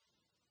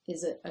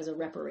is as a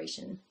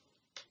reparation.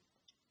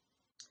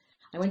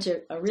 I went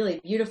to a really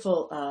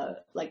beautiful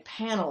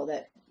panel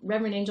that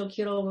Reverend Angel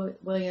Kittle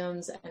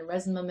Williams and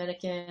Resma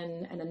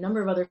Menikin and a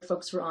number of other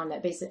folks were on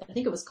that basically, I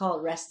think it was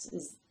called Rest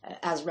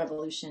as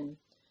Revolution,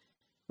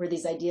 where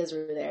these ideas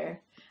were there.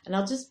 And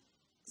I'll just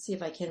see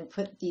if I can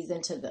put these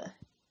into the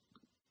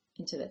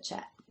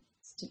chat,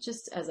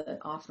 just as an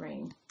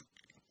offering.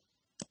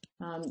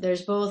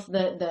 There's both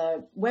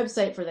the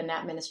website for the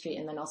NAP ministry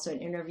and then also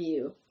an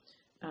interview.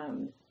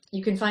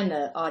 You can find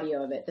the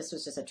audio of it. This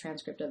was just a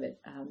transcript of it.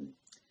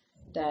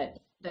 That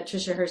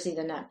Tricia Hersey,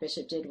 the Nat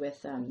Bishop, did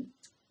with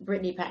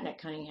Brittany Patnack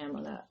Cunningham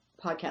on a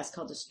podcast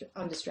called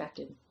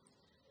Undistracted.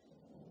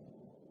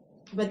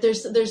 But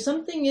there's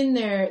something in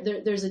there.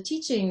 There's a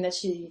teaching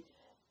that's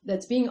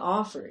being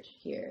offered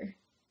here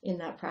in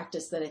that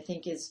practice that I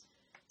think is,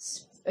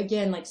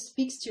 again, like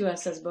speaks to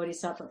us as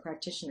Bodhisattva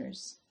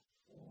practitioners.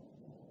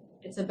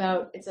 It's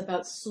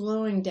about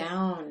slowing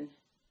down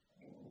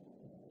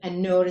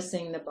and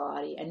noticing the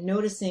body and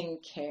noticing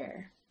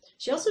care.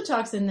 She also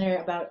talks in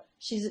there about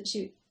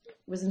she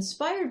was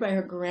inspired by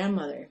her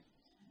grandmother,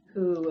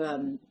 who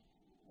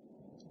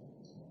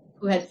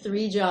had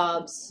 3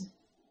 jobs.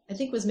 I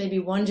think was maybe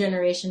 1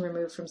 generation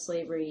removed from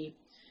slavery,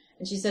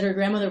 and she said her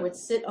grandmother would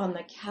sit on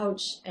the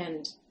couch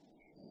and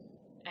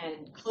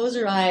close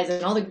her eyes,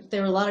 and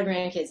there were a lot of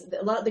grandkids.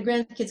 The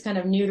grandkids kind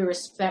of knew to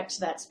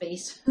respect that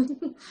space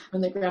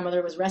when the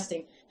grandmother was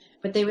resting,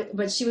 but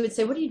she would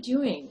say, "What are you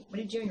doing? What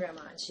are you doing,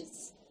 Grandma?"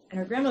 And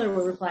her grandmother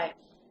would reply,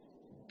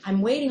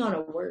 "I'm waiting on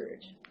a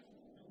word."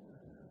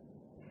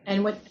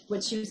 And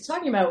what she was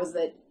talking about was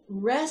that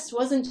rest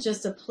wasn't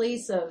just a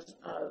place of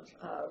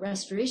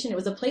restoration; it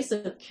was a place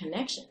of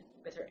connection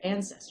with her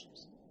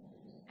ancestors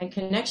and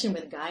connection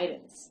with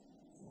guidance.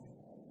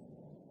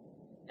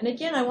 And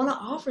again, I want to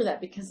offer that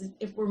because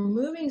if we're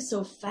moving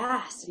so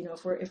fast,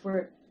 if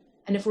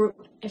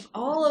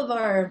all of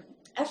our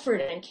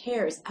effort and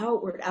care is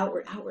outward,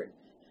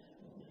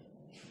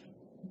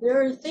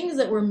 there are things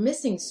that we're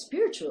missing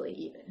spiritually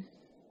even.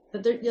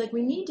 That like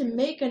we need to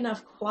make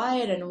enough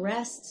quiet and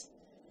rest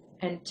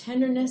and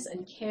tenderness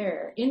and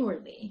care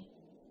inwardly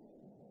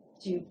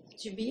to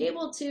be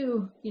able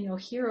to,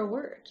 hear a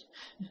word,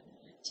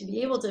 to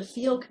be able to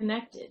feel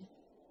connected,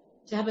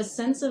 to have a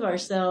sense of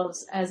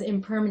ourselves as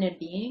impermanent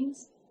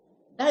beings.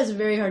 That is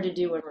very hard to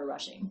do when we're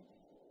rushing,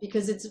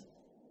 because it's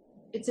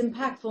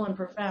impactful and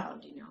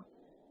profound,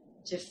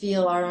 to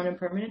feel our own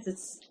impermanence.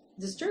 It's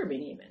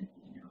disturbing even,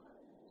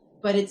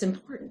 but it's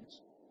important.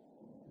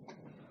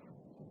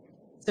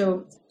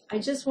 So I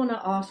just want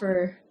to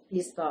offer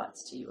these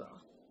thoughts to you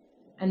all.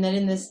 And that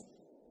I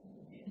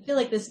feel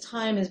like this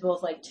time is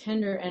both like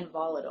tender and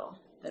volatile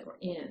that we're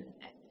in.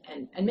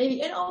 And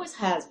maybe it always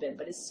has been,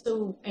 but it's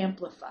so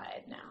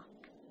amplified now.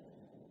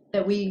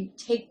 That we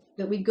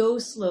go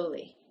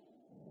slowly,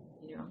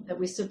 that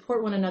we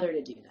support one another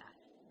to do that.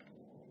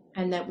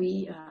 And that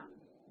we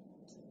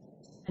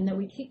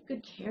take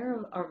good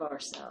care of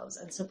ourselves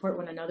and support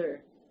one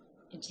another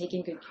in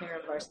taking good care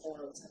of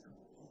ourselves,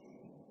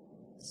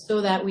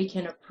 so that we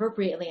can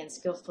appropriately and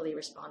skillfully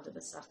respond to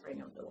the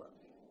suffering of the world.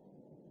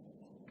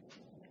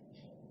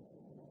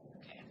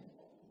 Okay.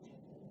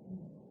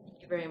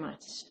 Thank you very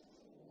much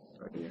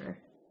for your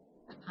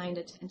kind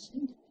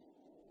attention.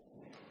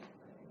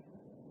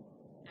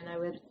 And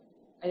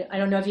I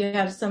don't know if you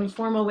have some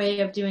formal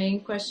way of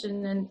doing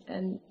question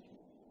and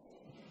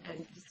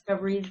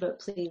discoveries, but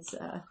please,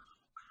 I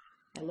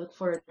look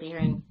forward to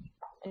hearing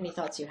any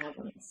thoughts you have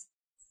on this.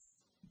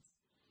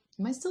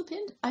 Am I still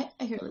pinned? I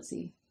hear, let's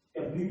see.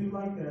 Yeah, leave it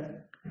like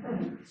that.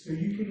 So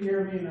you can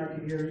hear me and I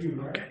can hear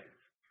you, right?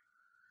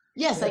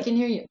 Yes, I can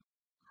hear you.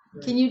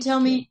 Right. Can you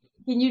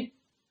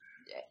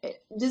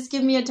just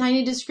give me a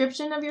tiny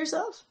description of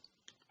yourself?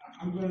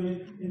 I'm going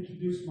to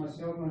introduce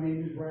myself. My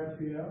name is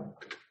Raphael.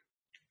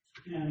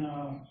 And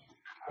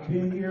I've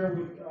been here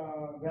with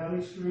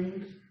Valley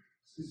Streams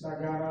since I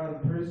got out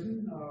of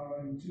prison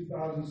in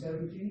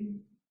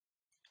 2017.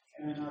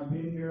 And I've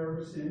been here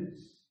ever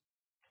since.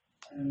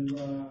 And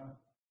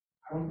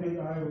I don't think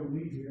I will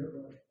leave here,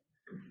 but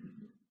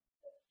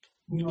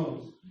who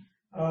knows?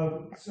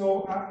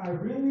 So I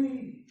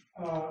really,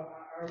 I'm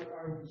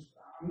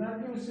not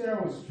going to say I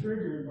was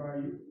triggered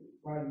by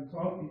the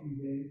talk that you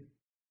gave,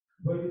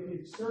 but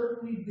it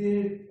certainly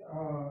did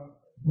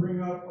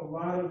bring up a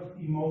lot of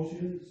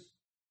emotions,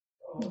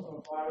 a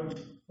lot of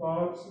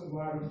thoughts, a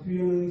lot of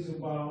feelings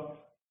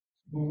about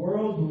the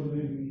world we're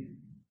living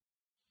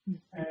in.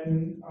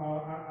 And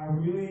I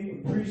really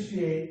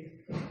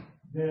appreciate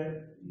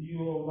that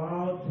you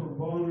allowed for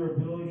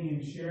vulnerability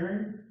in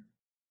sharing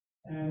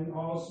and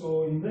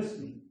also in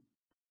listening,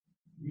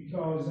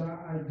 because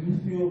I do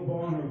feel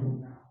vulnerable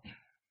now.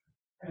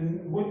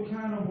 And what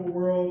kind of a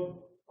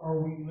world are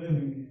we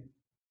living in?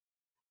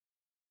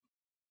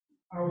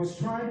 I was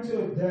trying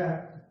to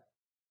adapt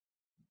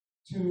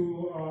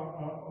to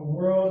a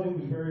world that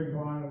was very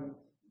violent,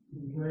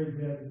 it was very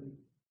deadly,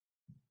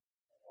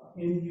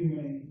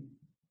 inhumane.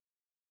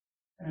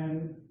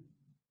 And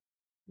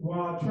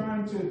while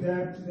trying to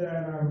adapt to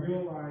that, I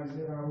realized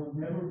that I would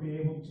never be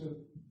able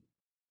to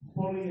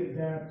fully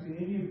adapt to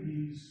any of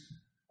these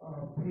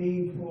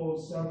painful,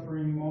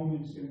 suffering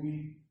moments that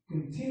we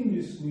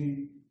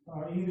continuously,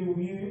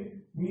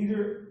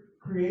 either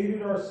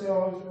created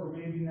ourselves or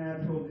maybe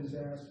natural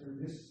disaster.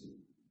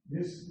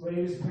 This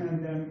latest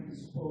pandemic is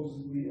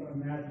supposedly a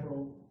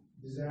natural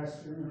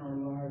disaster in our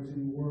lives,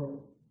 in the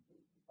world.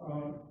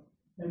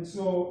 And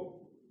so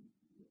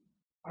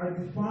I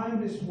define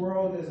this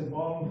world as a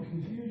ball of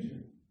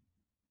confusion.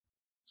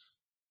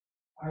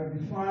 I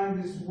define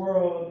this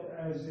world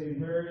as a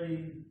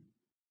very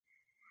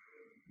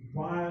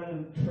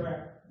violent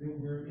trap that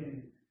we're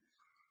in.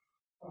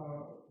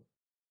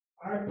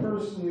 I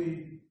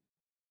personally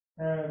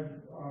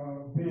have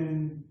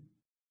been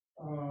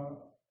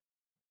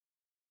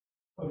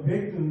a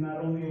victim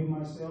not only of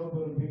myself,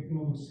 but a victim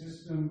of a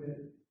system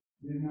that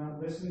did not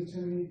listen to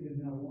me, did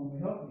not want to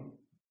help me.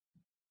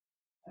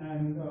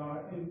 And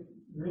it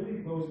really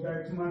goes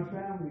back to my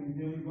family, and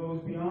then it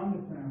goes beyond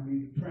the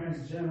family,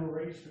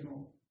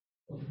 transgenerational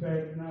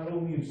effect, not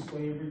only of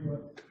slavery,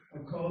 but a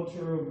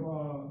culture of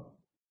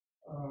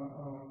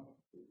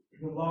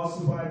the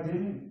loss of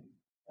identity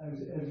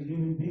as a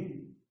human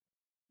being.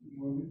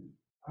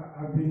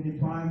 I've been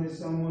defined as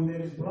someone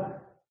that is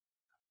black,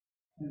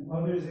 and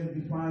others have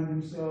defined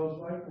themselves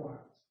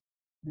likewise.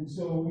 And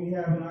so we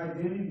have an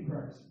identity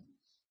crisis.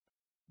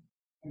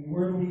 And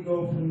where do we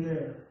go from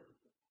there?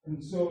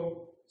 And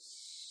so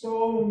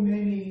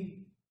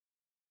many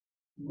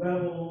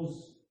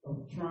levels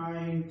of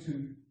trying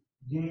to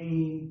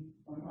gain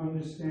an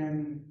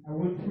understanding. I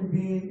went from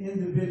being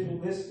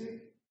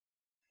individualistic,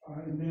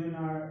 and then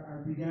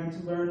I began to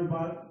learn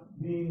about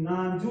being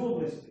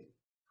non-dualistic.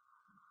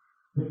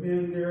 But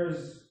then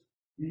there's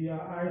the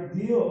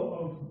ideal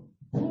of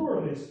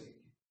pluralistic,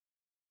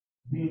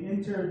 being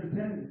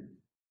interdependent.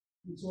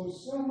 And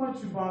so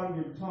much about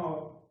your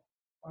talk,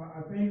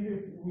 I think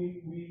that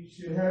we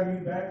should have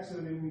you back so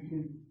that we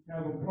can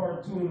have a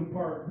part 2 and a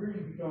part 3,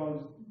 because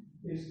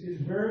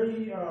it's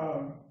very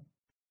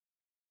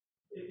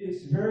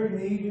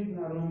needed,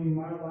 not only in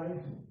my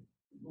life,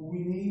 but we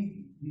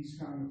need these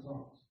kind of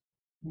talks.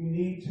 We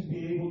need to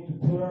be able to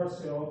put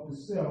ourselves,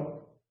 the self,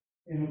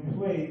 in a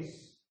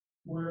place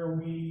where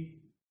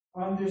we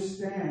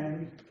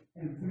understand,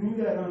 and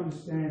through that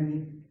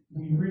understanding,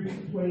 we reach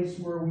a place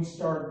where we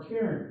start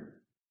caring.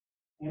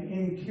 And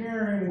in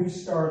caring, we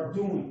start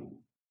doing.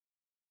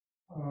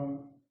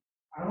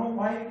 I don't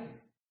like,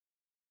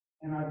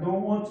 and I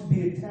don't want to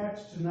be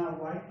attached to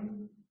not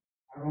liking.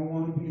 I don't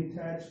want to be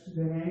attached to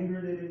the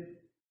anger that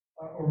it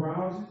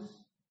arouses.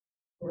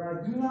 But I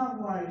do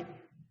not like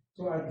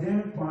to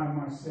identify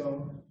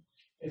myself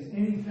as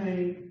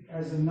anything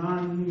as a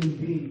non-human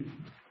being.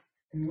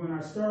 And when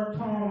I start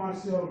calling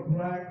myself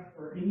black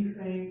or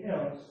anything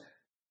else,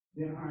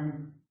 then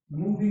I'm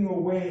moving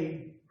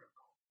away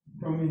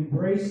from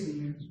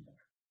embracing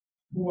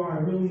who I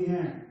really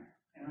am.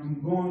 And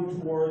I'm going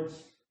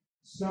towards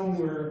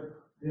somewhere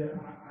that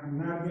I'm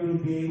not going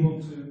to be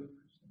able to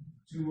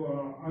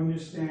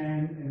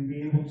understand and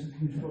be able to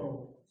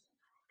control.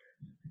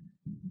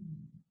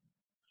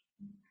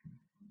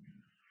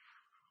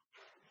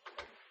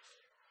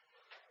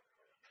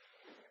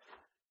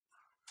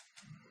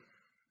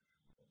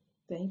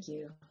 Thank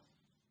you.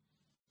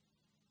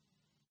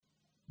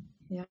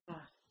 Yeah.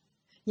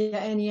 Yeah,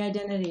 any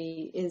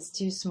identity is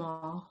too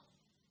small.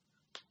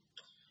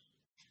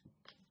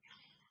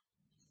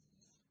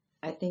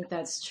 I think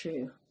that's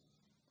true.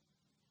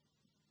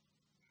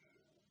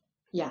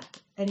 Yeah,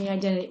 any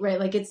identity, right?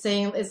 Like it's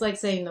like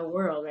saying the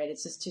world, right?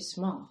 It's just too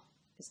small.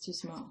 It's too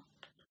small.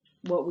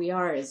 What we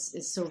are is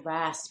so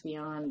vast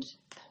beyond,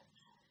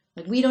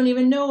 like we don't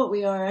even know what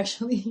we are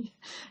actually.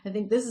 I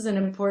think this is an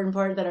important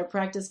part that our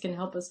practice can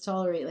help us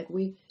tolerate. Like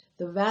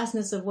the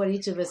vastness of what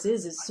each of us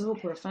is so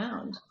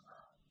profound.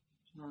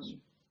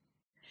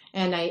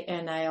 And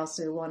I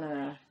also want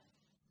to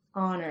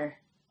honor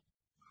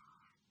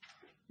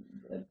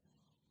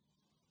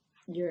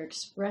your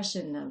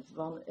expression of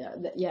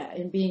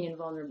in being in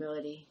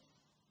vulnerability.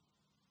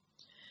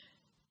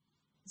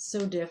 It's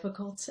so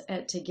difficult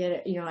to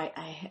get it.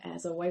 I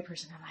as a white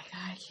person, I'm like,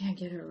 I can't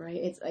get it right.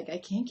 It's like I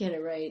can't get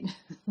it right.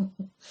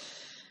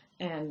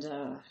 and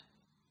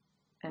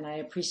I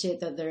appreciate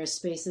that there are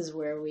spaces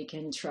where we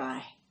can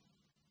try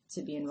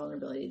to be in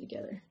vulnerability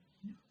together.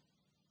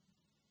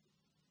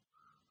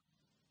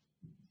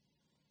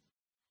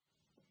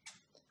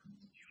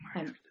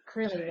 I'm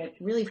currently like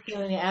really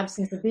feeling the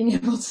absence of being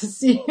able to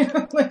see.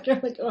 like,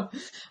 oh,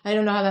 I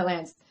don't know how that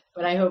lands,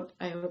 but I hope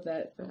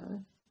that.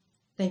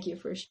 Thank you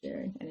for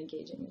sharing and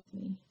engaging with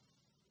me.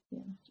 Yeah.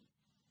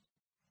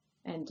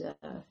 And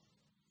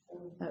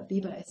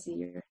Biba, I see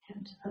your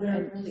hand.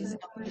 And please,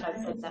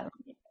 I've said that.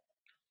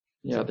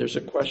 Yeah, there's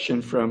a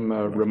question from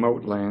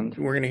remote land.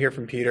 We're going to hear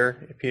from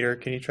Peter. Peter,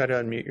 can you try to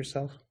unmute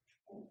yourself?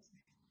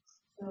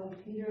 So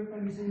Peter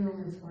from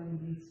Zoom is going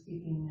to be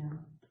speaking now.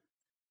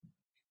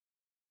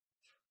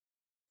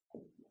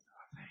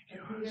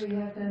 Peter, you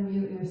have to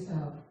unmute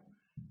yourself.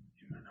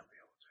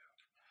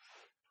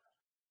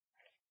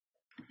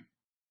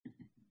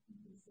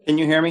 Can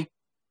you hear me?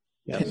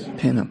 Yes.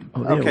 Pin him.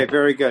 Oh, okay,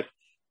 very good.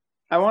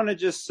 I want to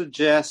just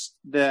suggest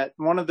that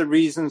one of the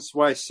reasons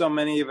why so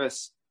many of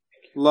us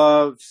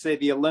love, say,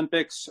 the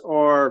Olympics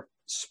or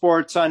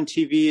sports on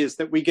TV is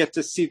that we get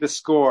to see the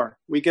score.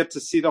 We get to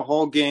see the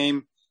whole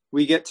game.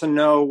 We get to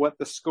know what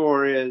the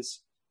score is.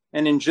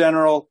 And in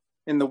general,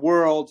 in the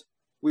world,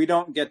 we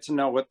don't get to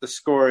know what the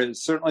score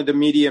is. Certainly the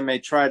media may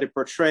try to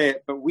portray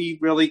it, but we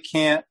really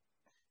can't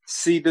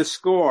see the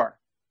score.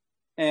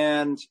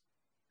 And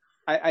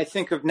I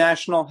think of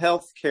national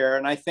health care,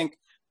 and I think,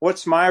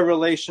 what's my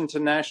relation to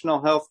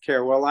national health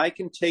care? Well, I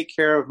can take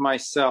care of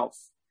myself,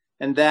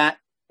 and that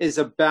is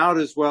about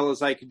as well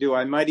as I could do.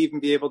 I might even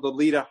be able to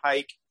lead a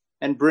hike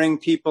and bring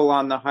people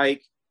on the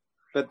hike,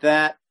 but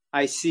that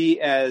I see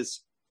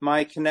as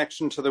my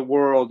connection to the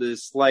world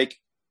is like,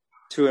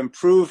 to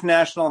improve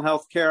national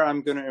health care,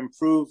 I'm going to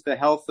improve the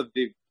health of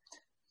the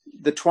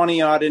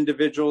 20-odd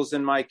individuals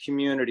in my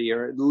community,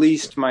 or at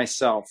least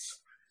myself.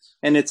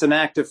 And it's an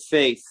act of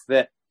faith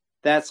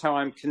that's how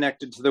I'm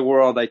connected to the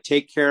world. I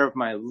take care of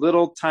my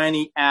little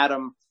tiny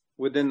atom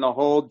within the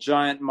whole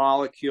giant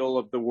molecule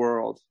of the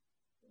world.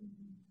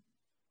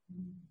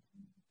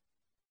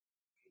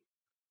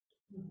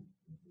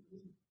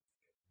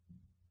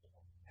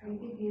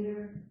 Thank you,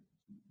 Peter.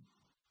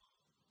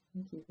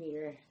 Thank you,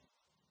 Peter.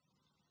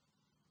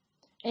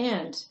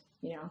 And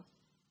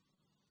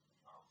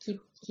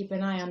keep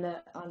an eye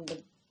on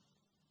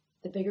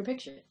the bigger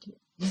picture too.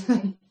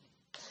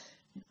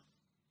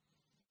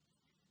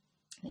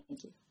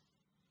 Thank you.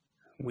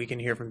 We can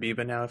hear from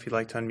Biba now if you'd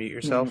like to unmute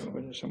yourself. No,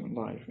 there's someone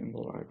live in the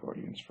live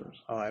audience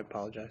first. Oh, I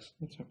apologize.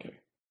 It's okay.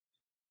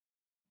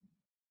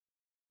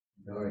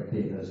 No,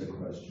 Pete has a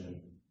question.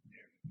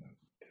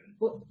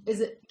 Well,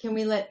 can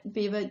we let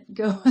Biba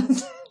go?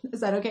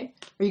 Is that okay?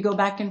 Or you go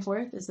back and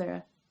forth? Is there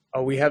a...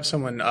 Oh, we have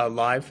someone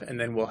live, and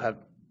then we'll have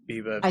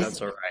Biba, if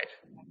that's all right.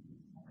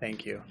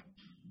 Thank you.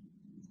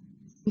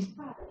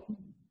 Hi.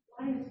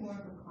 Mine is more of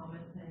a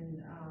comment,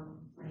 and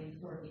my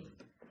name's Dorothy.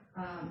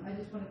 I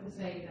just wanted to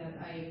say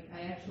that I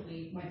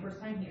actually, my first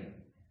time here,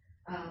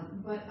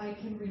 But I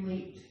can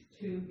relate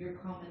to your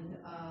comment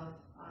of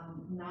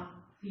not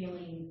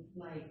feeling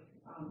like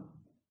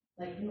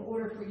in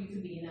order for you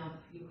to be enough,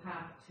 you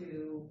have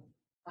to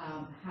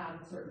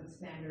have a certain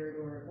standard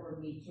or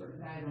meet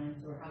certain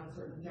guidelines or have a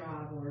certain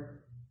job or,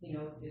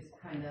 this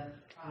kind of,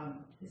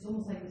 it's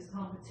almost like this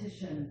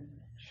competition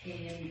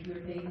in your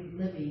daily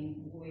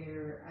living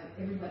where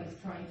everybody's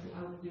trying to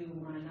outdo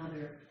one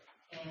another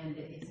and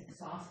it's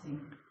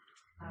exhausting.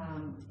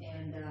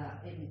 And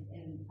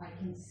I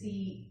can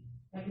see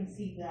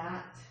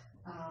that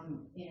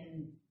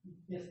in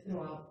just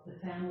throughout the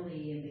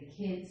family and the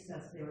kids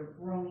as they're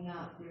growing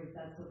up.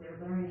 That's what they're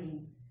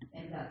learning,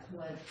 and that's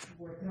what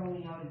we're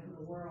throwing out into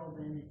the world.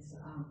 And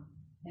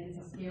it's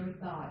a scary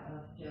thought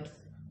of just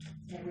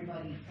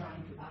everybody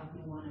trying to outdo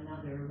one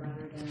another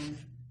rather than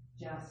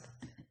just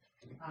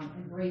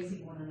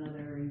embracing one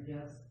another and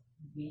just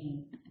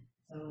being.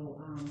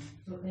 So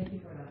thank you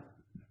for that.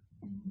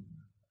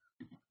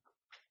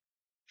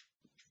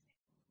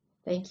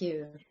 Thank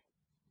you.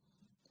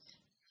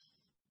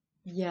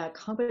 Yeah,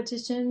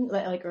 competition,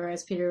 or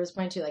as Peter was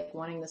pointing to, like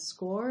wanting the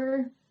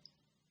score.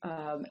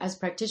 As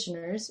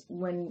practitioners,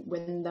 when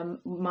the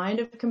mind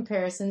of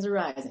comparisons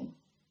arising,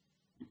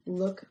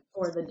 look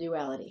for the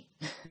duality.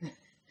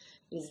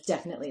 It's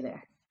definitely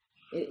there.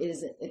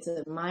 It's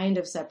a mind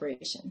of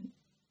separation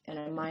and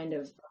a mind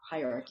of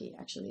hierarchy,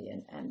 actually,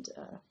 and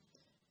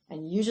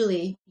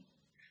usually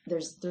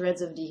there's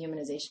threads of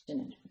dehumanization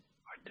in it.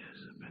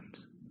 Participants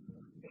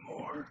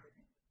more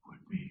would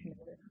be.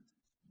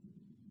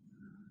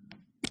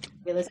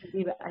 Okay, let's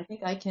see, I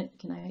think I can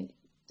I,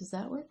 does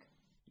that work?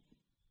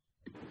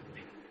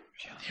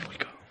 Here we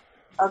go.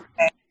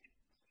 Okay.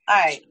 All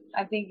right.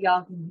 I think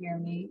y'all can hear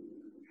me.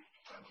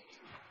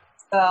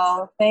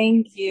 So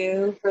thank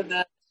you for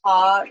the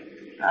talk.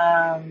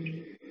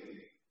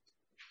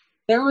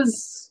 There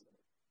was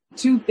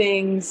two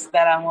things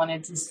that I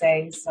wanted to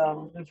say.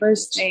 So the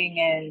first thing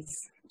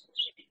is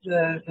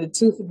the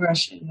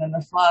toothbrushing and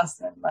the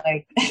flossing.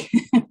 Like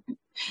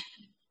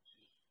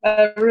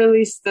that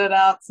really stood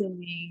out to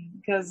me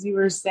because you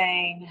were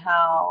saying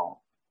how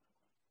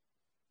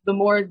the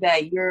more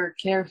that you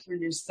care for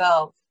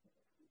yourself,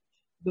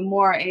 the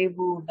more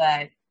able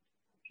that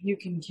you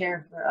can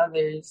care for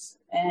others.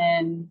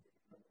 And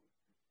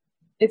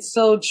it's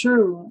so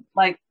true.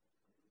 Like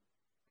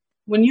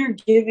when you're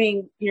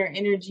giving your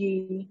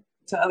energy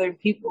to other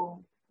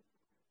people,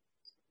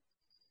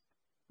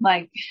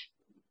 like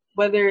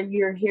whether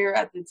you're here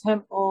at the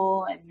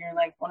temple and you're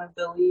like one of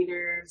the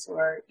leaders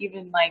or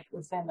even like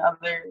within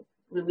other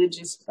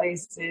religious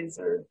places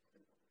or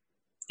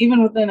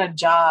even within a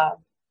job,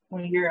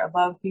 when you're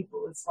above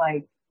people, it's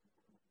like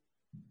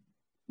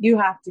you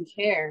have to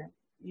care,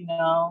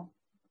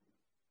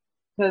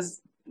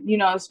 because,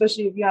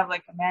 especially if you have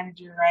like a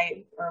manager,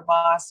 right, or a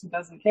boss who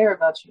doesn't care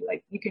about you,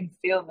 like you can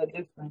feel the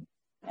difference.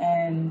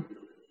 And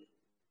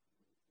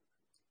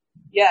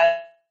yeah,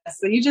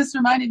 so you just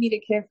reminded me to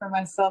care for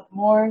myself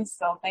more.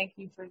 So thank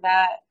you for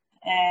that.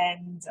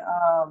 And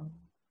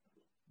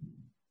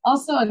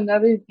also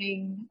another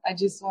thing I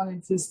just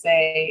wanted to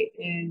say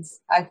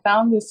is I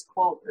found this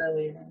quote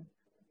earlier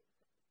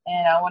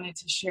and I wanted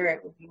to share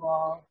it with you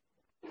all.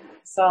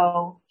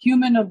 So,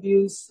 human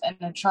abuse and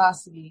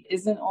atrocity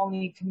isn't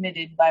only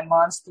committed by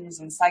monsters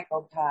and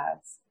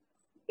psychopaths.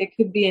 It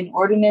could be an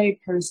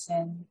ordinary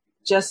person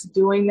just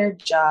doing their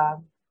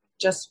job,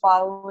 just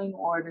following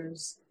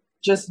orders,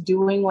 just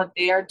doing what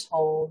they are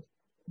told,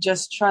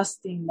 just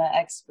trusting the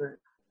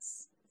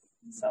experts.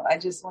 So I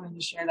just wanted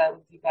to share that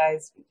with you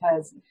guys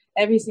because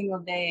every single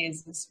day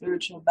is a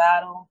spiritual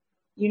battle.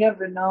 You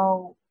never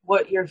know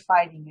what you're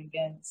fighting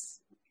against.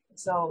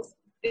 So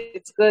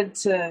it's good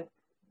to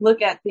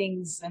look at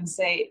things and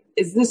say,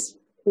 is this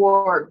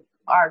for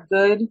our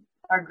good,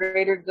 our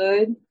greater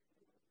good?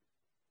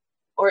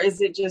 Or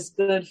is it just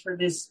good for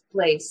this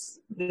place,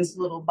 this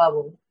little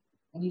bubble?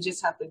 And you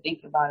just have to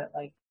think about it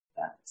like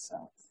that.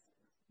 So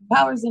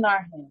power's in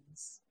our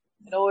hands.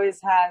 It always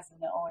has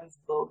and it always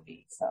will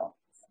be. So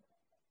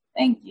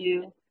thank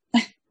you.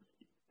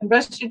 And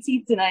brush your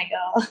teeth tonight,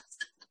 y'all.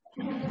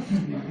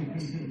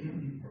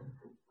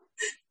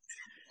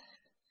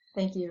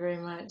 Thank you very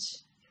much.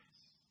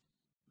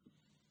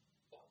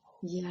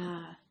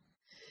 Yeah.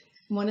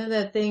 One of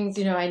the things,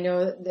 I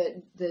know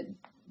that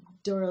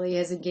Dorley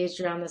has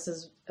engaged around this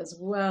as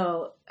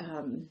well,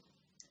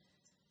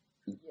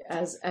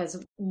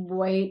 as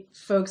white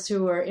folks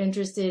who are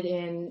interested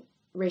in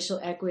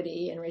racial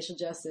equity and racial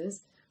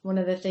justice. One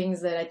of the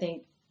things that I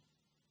think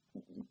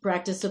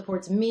practice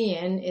supports me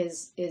in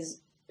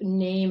is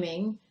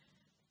naming.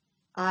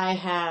 I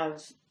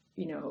have,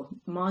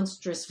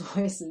 monstrous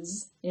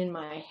voices in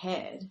my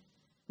head.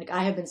 Like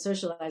I have been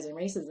socializing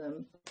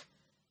racism.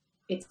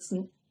 It's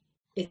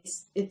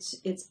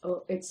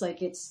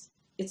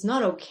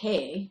not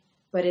okay,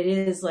 but it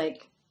is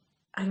like,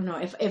 I don't know,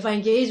 if I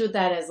engage with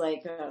that as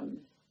like,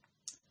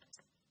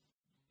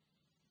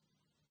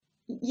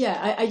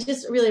 I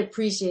just really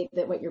appreciate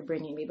that what you're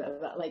bringing me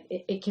about like,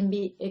 it can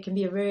be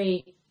a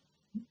very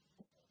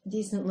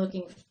decent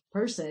looking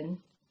person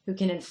who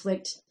can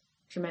inflict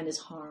tremendous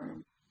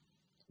harm.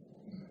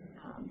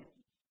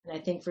 And I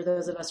think for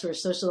those of us who are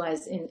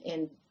socialized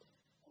in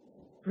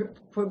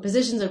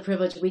positions of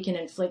privilege, we can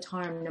inflict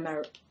harm no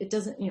matter, it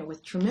doesn't,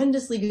 with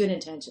tremendously good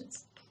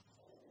intentions.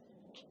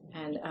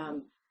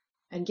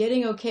 And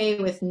getting okay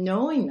with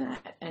knowing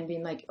that and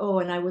being like, oh,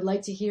 and I would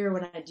like to hear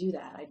when I do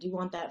that. I do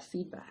want that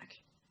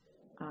feedback.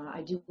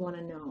 I do want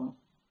to know.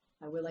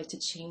 I would like to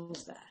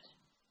change that.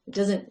 It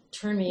doesn't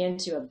turn me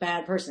into a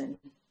bad person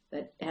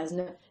that has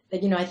no,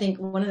 that, I think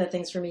one of the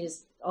things for me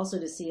is also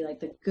to see like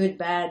the good,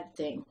 bad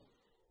thing.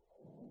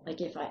 Like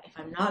if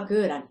I'm not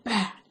good, I'm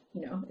bad,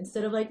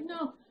 instead of like,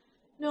 no,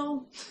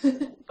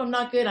 if I'm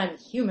not good, I'm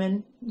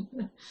human,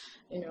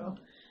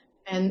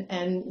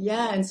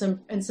 and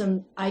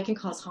some I can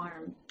cause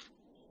harm,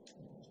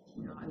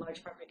 in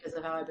large part because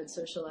of how I've been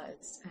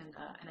socialized,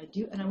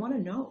 and I want to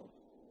know,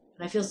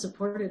 and I feel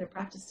supported in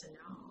practice to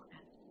know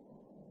and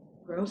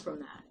grow from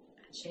that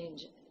and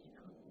change it.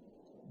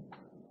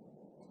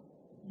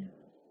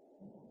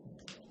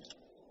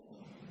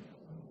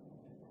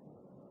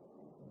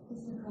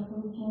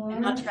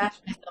 And not trash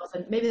myself,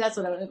 and maybe that's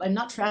what I'm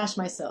not trash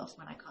myself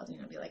when I call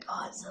be like,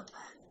 oh, it's so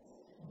bad.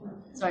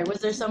 Sorry, was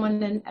there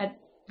someone at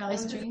Valley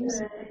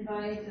Streams? I'm going to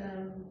invite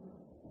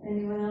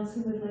anyone else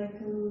who would like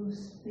to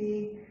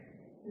speak.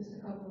 Just a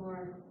couple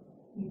more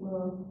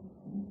people.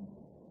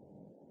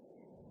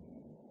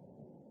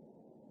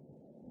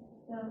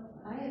 So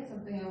I had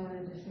something I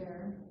wanted to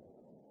share.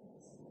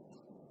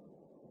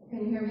 Can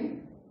you hear me?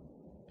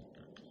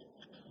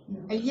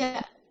 No.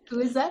 Yeah. Who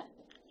is that?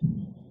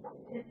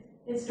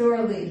 It's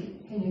Dora Lee.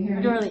 Can you hear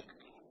me? Dora Lee.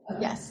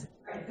 Okay. Yes.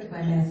 I took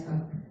my mask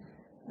off.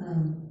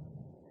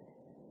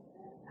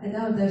 I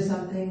know there's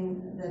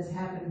something that's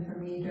happened for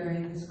me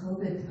during this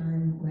COVID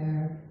time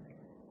where,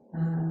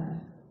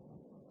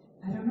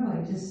 I don't know,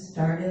 I just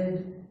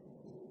started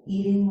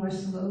eating more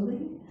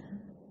slowly.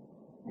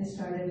 I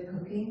started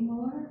cooking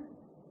more.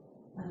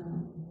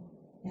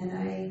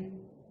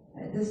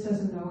 This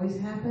doesn't always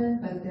happen,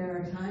 but there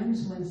are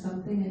times when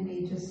something in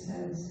me just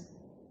says,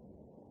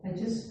 I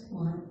just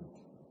want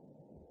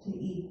to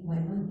eat my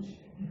lunch,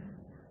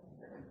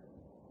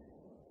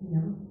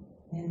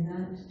 and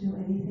not do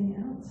anything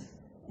else.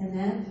 And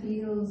that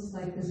feels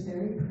like this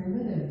very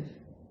primitive,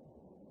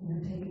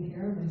 taking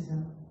care of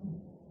myself.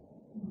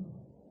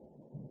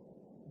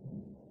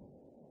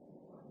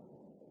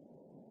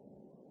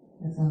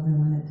 That's all I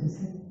wanted to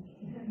say.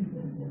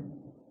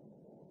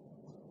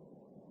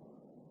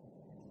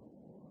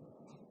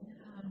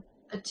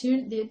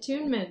 The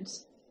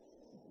attunement.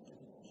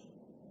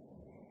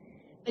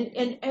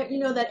 And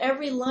that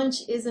every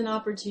lunch is an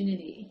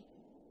opportunity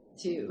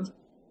to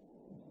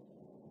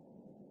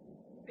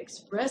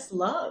express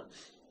love.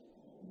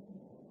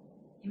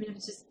 Even if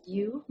it's just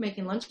you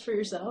making lunch for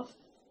yourself,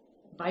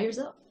 by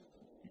yourself.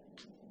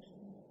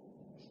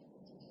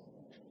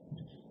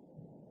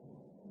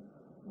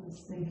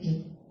 Yes, thank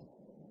you.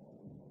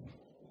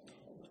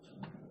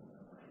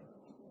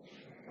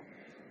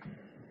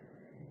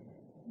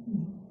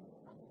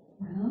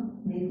 Well,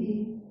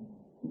 maybe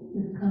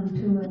we've come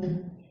to a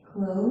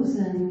close,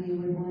 and we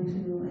would want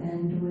to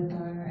end with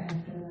our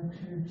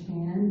after-lecture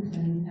chant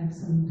and have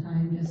some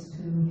time just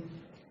to,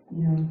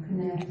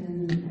 connect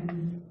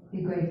and be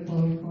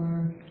grateful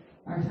for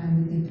our time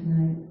with you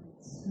tonight.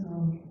 So,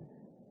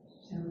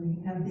 shall we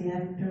have the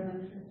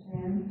after-lecture chant?